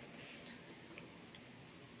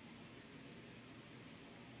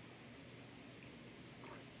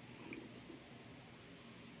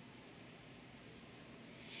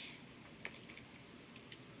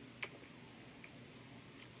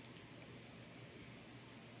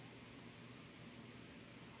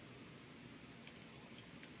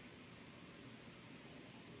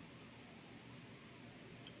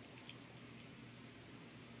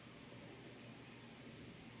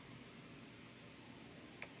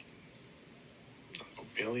 Uncle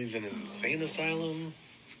Billy's in an insane asylum.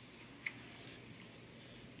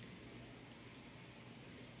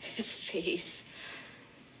 His face.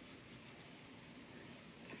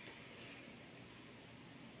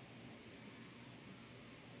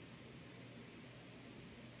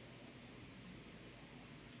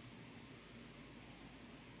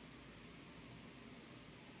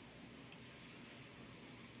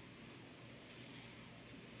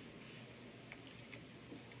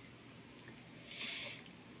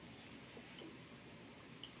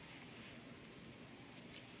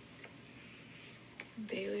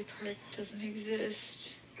 Bailey Park doesn't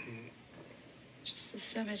exist. Just the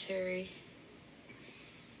cemetery.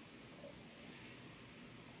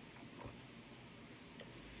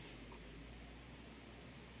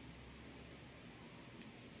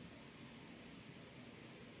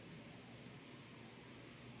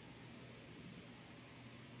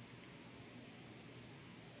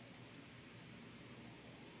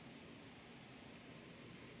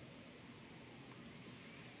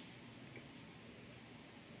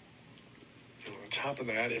 And on top of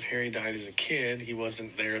that, if Harry died as a kid, he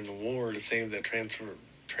wasn't there in the war to save that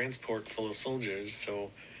transport full of soldiers.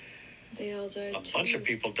 So They all died a too. bunch of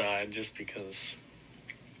people died just because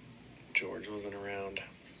George wasn't around.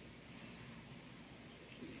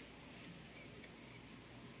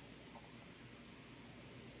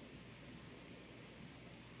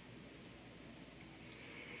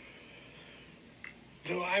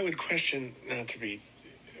 Though I would question, not to be,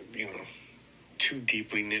 too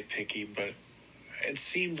deeply nitpicky, but it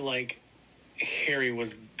seemed like Harry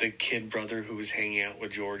was the kid brother who was hanging out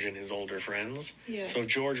with George and his older friends. Yeah. So if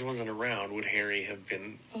George wasn't around, would Harry have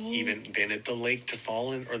been even been at the lake to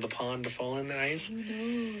fall in, or the pond to fall in the ice? Who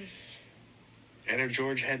knows? And if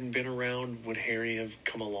George hadn't been around, would Harry have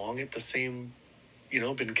come along at the same,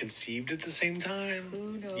 been conceived at the same time?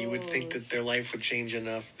 Who knows? You would think that their life would change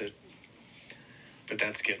enough that, but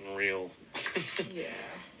that's getting real Yeah.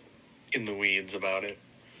 in the weeds about it.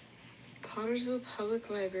 Pottersville Public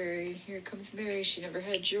Library. Here comes Mary. She never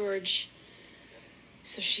had George.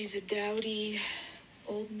 So she's a dowdy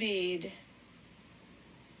old maid.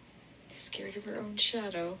 Scared of her own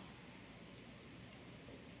shadow.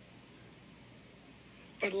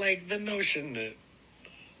 But like the notion that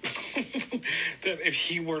that if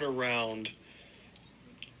he weren't around,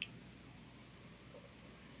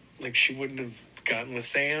 like she wouldn't have gotten with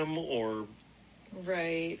Sam, or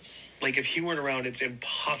Right. like if he weren't around, it's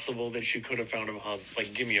impossible that she could have found a husband.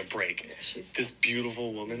 Like, give me a break. Yeah, she's This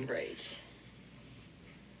beautiful woman. right.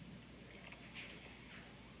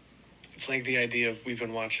 It's like the idea of, we've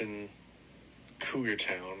been watching Cougar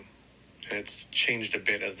Town, and it's changed a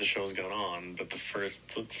bit as the show's gone on, but the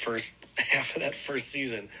first half of that first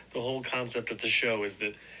season, the whole concept of the show is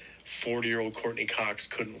that 40-year-old Courtney Cox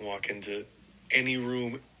couldn't walk into any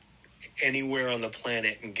room anywhere on the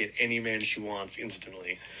planet and get any man she wants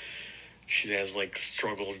instantly. She has like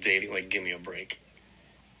struggles dating. Like, give me a break.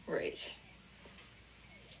 Right.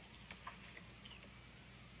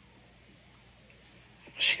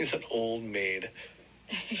 She's an old maid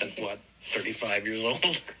at what, 35 years old?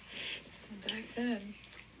 Back then,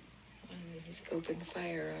 when he's opened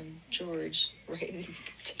fire on George right in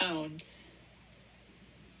his town.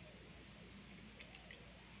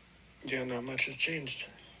 Yeah, not much has changed.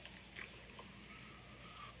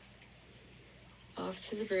 Off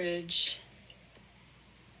to the bridge.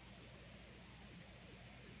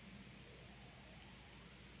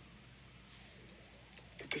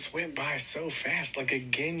 But this went by so fast. Like,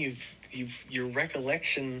 again, your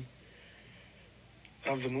recollection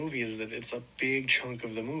of the movie is that it's a big chunk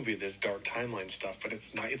of the movie, this dark timeline stuff, but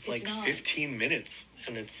it's not. It's like not. 15 minutes,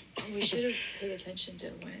 and it's... We should have paid attention to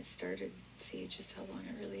when it started. See just how long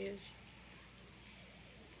it really is.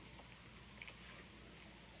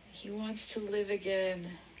 He wants to live again.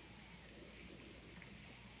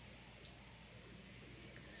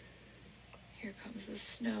 Here comes the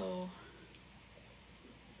snow.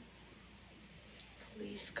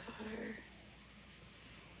 Police car.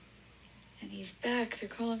 And he's back. They're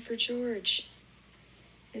calling for George.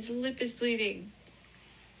 His lip is bleeding.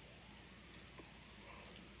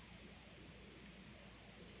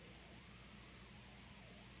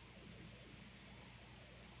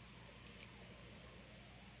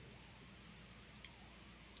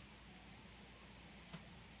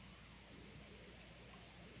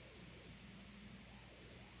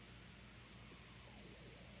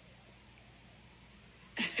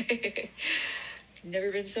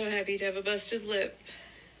 Never been so happy to have a busted lip.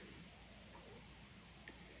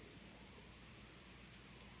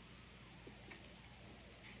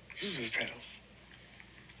 Jesus pedals.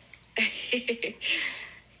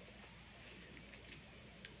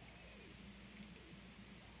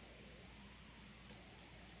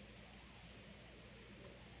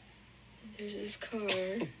 There's his car.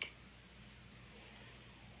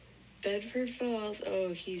 Bedford Falls. Oh,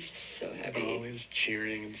 he's so happy. Always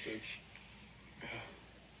cheering. It's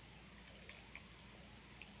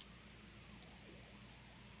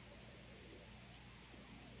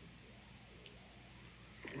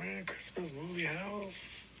Man, Christmas movie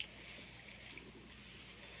house.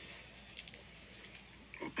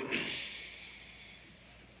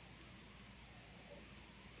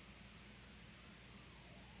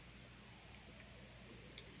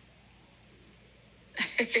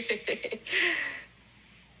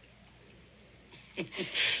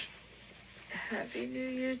 Happy New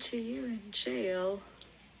Year to you in jail.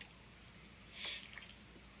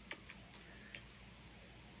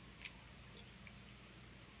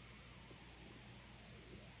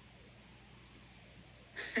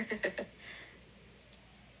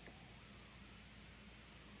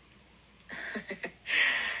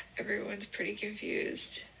 Everyone's pretty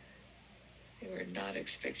confused. They were not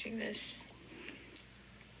expecting this.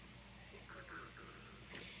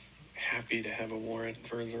 Happy to have a warrant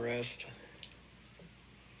for his arrest.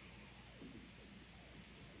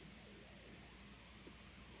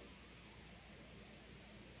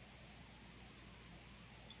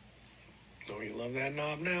 Oh, you love that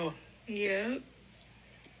knob now? Yep.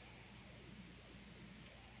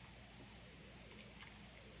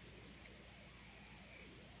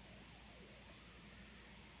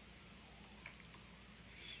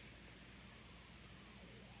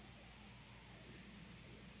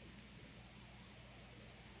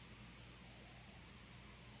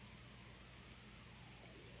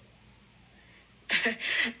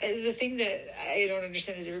 The thing that I don't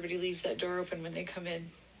understand is everybody leaves that door open when they come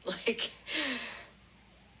in. Like,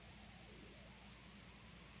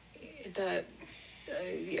 that,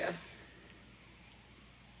 yeah.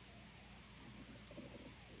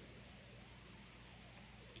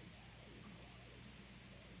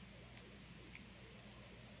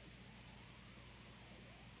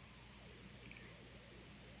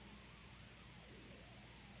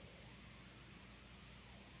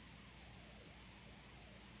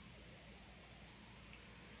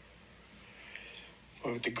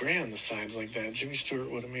 Well, with the gray on the sides like that, Jimmy Stewart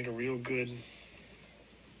would have made a real good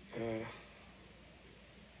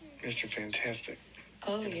Mr. Fantastic.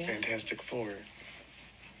 Oh, in yeah. Fantastic Four.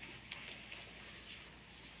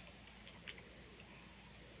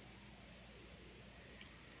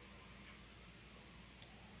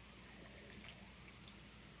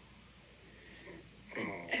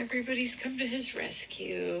 Everybody's come to his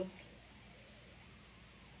rescue.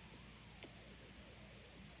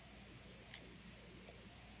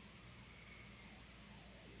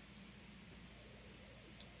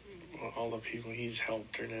 All the people he's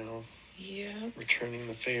helped are now Yeah. returning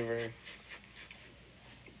the favor.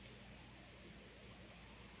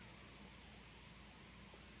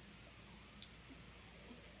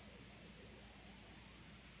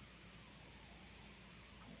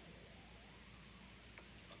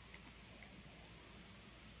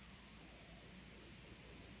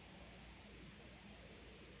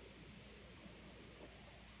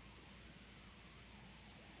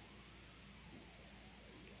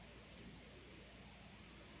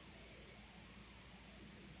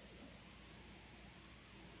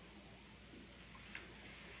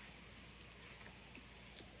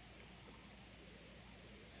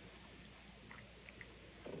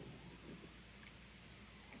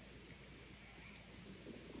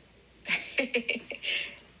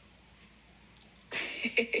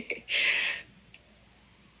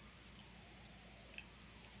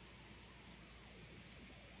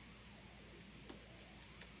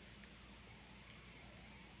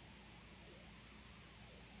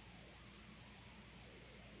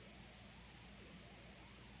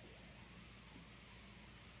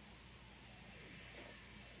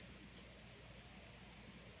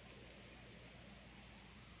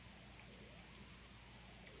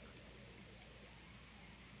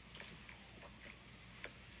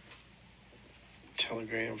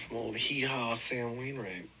 Telegram from old hee-haw Sam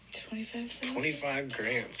Wainwright. 25,000? 25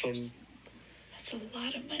 grand. So That's a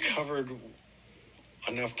lot of money. covered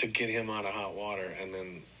enough to get him out of hot water, and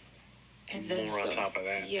then more on top of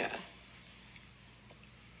that. Yeah.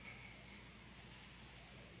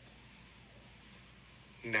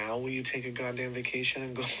 Now will you take a goddamn vacation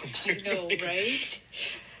and go? I know, right?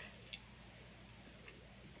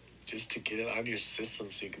 Just to get it out of your system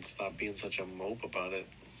so you can stop being such a mope about it.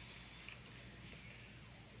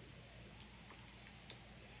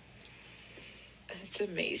 It's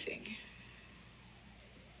amazing.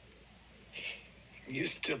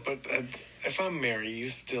 But if I'm Mary, you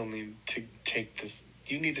still need to take this.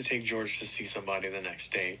 You need to take George to see somebody the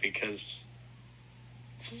next day because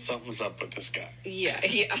something's up with this guy. Yeah.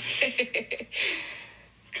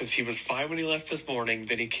 Because he was fine when he left this morning.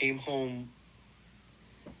 Then he came home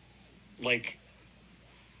like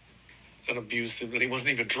an abusive, and he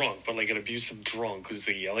wasn't even drunk, but like an abusive drunk who's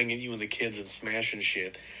like yelling at you and the kids and smashing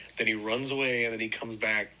shit. Then he runs away and then he comes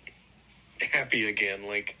back happy again.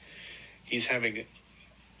 Like he's having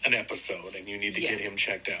an episode and you need to get him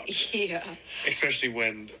checked out. Yeah. Especially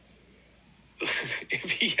when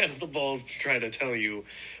if he has the balls to try to tell you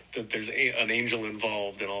that there's an angel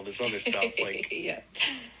involved and all this other stuff. Like, yeah.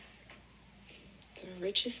 The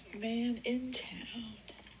richest man in town.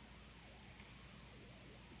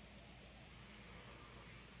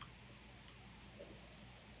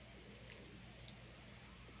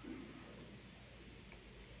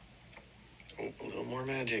 Oh, a little more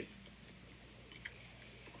magic.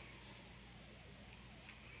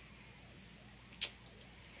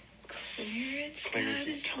 Clarence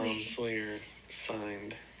is Tom Sawyer,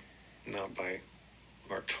 signed not by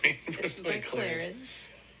Mark Twain, but by Clarence.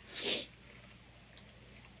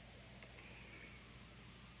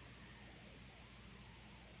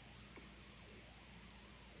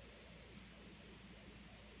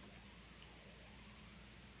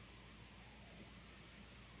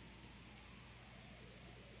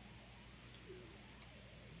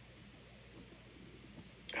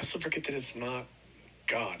 I also forget that it's not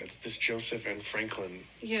God. It's this Joseph and Franklin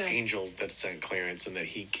angels that sent Clarence and that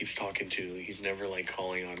he keeps talking to. He's never like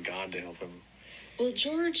calling on God to help him. Well,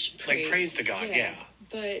 George prays to God, yeah.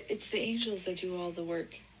 But it's the angels that do all the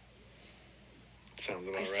work. Sounds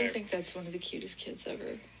about right. I still think that's one of the cutest kids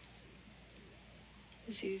ever.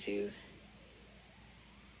 Zuzu.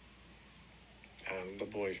 The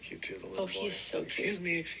boy's cute too, the little boy. He's so cute.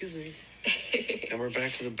 Excuse me. And we're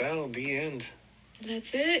back to the bell, the end.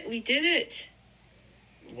 That's it. We did it.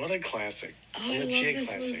 What a classic. Oh, a legit I love this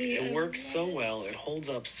classic. movie. It works so well. It holds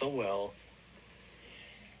up so well.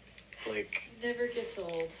 Like, never gets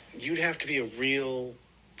old. You'd have to be a real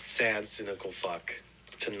sad, cynical fuck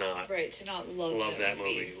to not love that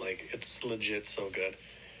movie. Like, it's legit so good.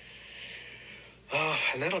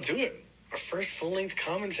 And that'll do it. Our first full-length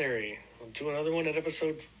commentary. We'll do another one at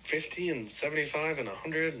episode 50 and 75 and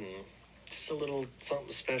 100 and just a little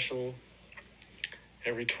something special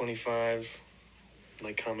every 25,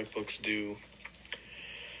 like comic books do.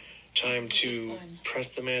 Time to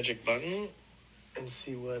press the magic button and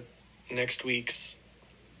see what next week's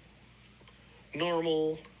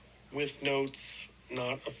normal with notes,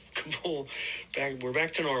 not a couple we're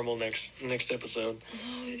back to normal next episode.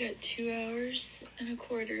 Oh, we got 2 hours and a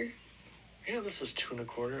quarter. Yeah, this was 2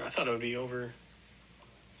 1/4. I thought it would be over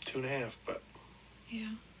 2.5, but yeah,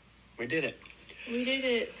 we did it. We did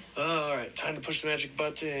it. All right, time to push the magic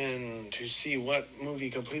button to see what movie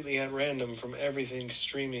completely at random from everything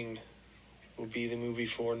streaming will be the movie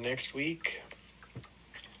for next week.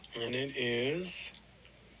 And it is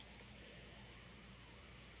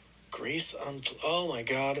Grace Unplugged. Oh my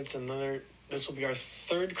God, this will be our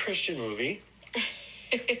third Christian movie.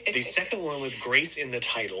 The second one with Grace in the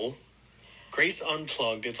title. Grace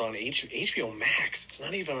Unplugged. It's on HBO Max. It's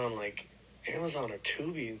not even on like Amazon or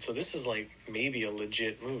Tubi. So this is like maybe a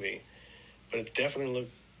legit movie. But it definitely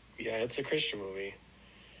it's a Christian movie.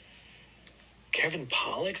 Kevin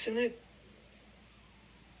Pollak's in it?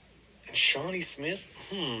 And Shawnee Smith?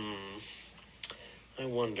 I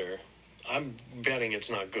wonder. I'm betting it's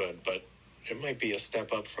not good, but it might be a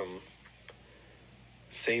step up from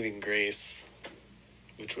Saving Grace,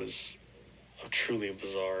 which was a truly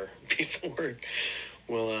bizarre piece of work.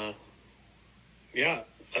 Well,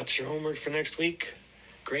 that's your homework for next week.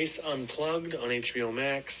 Grace Unplugged on HBO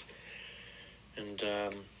Max. And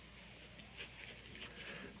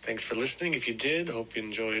thanks for listening. If you did, hope you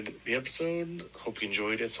enjoyed the episode. Hope you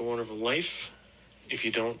enjoyed It's a Wonderful Life. If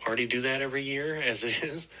you don't already do that every year, as it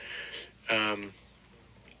is. And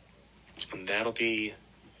that'll be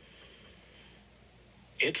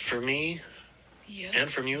it for me. Yeah. And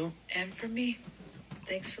from you. And from me.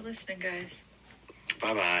 Thanks for listening, guys.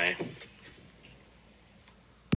 Bye-bye.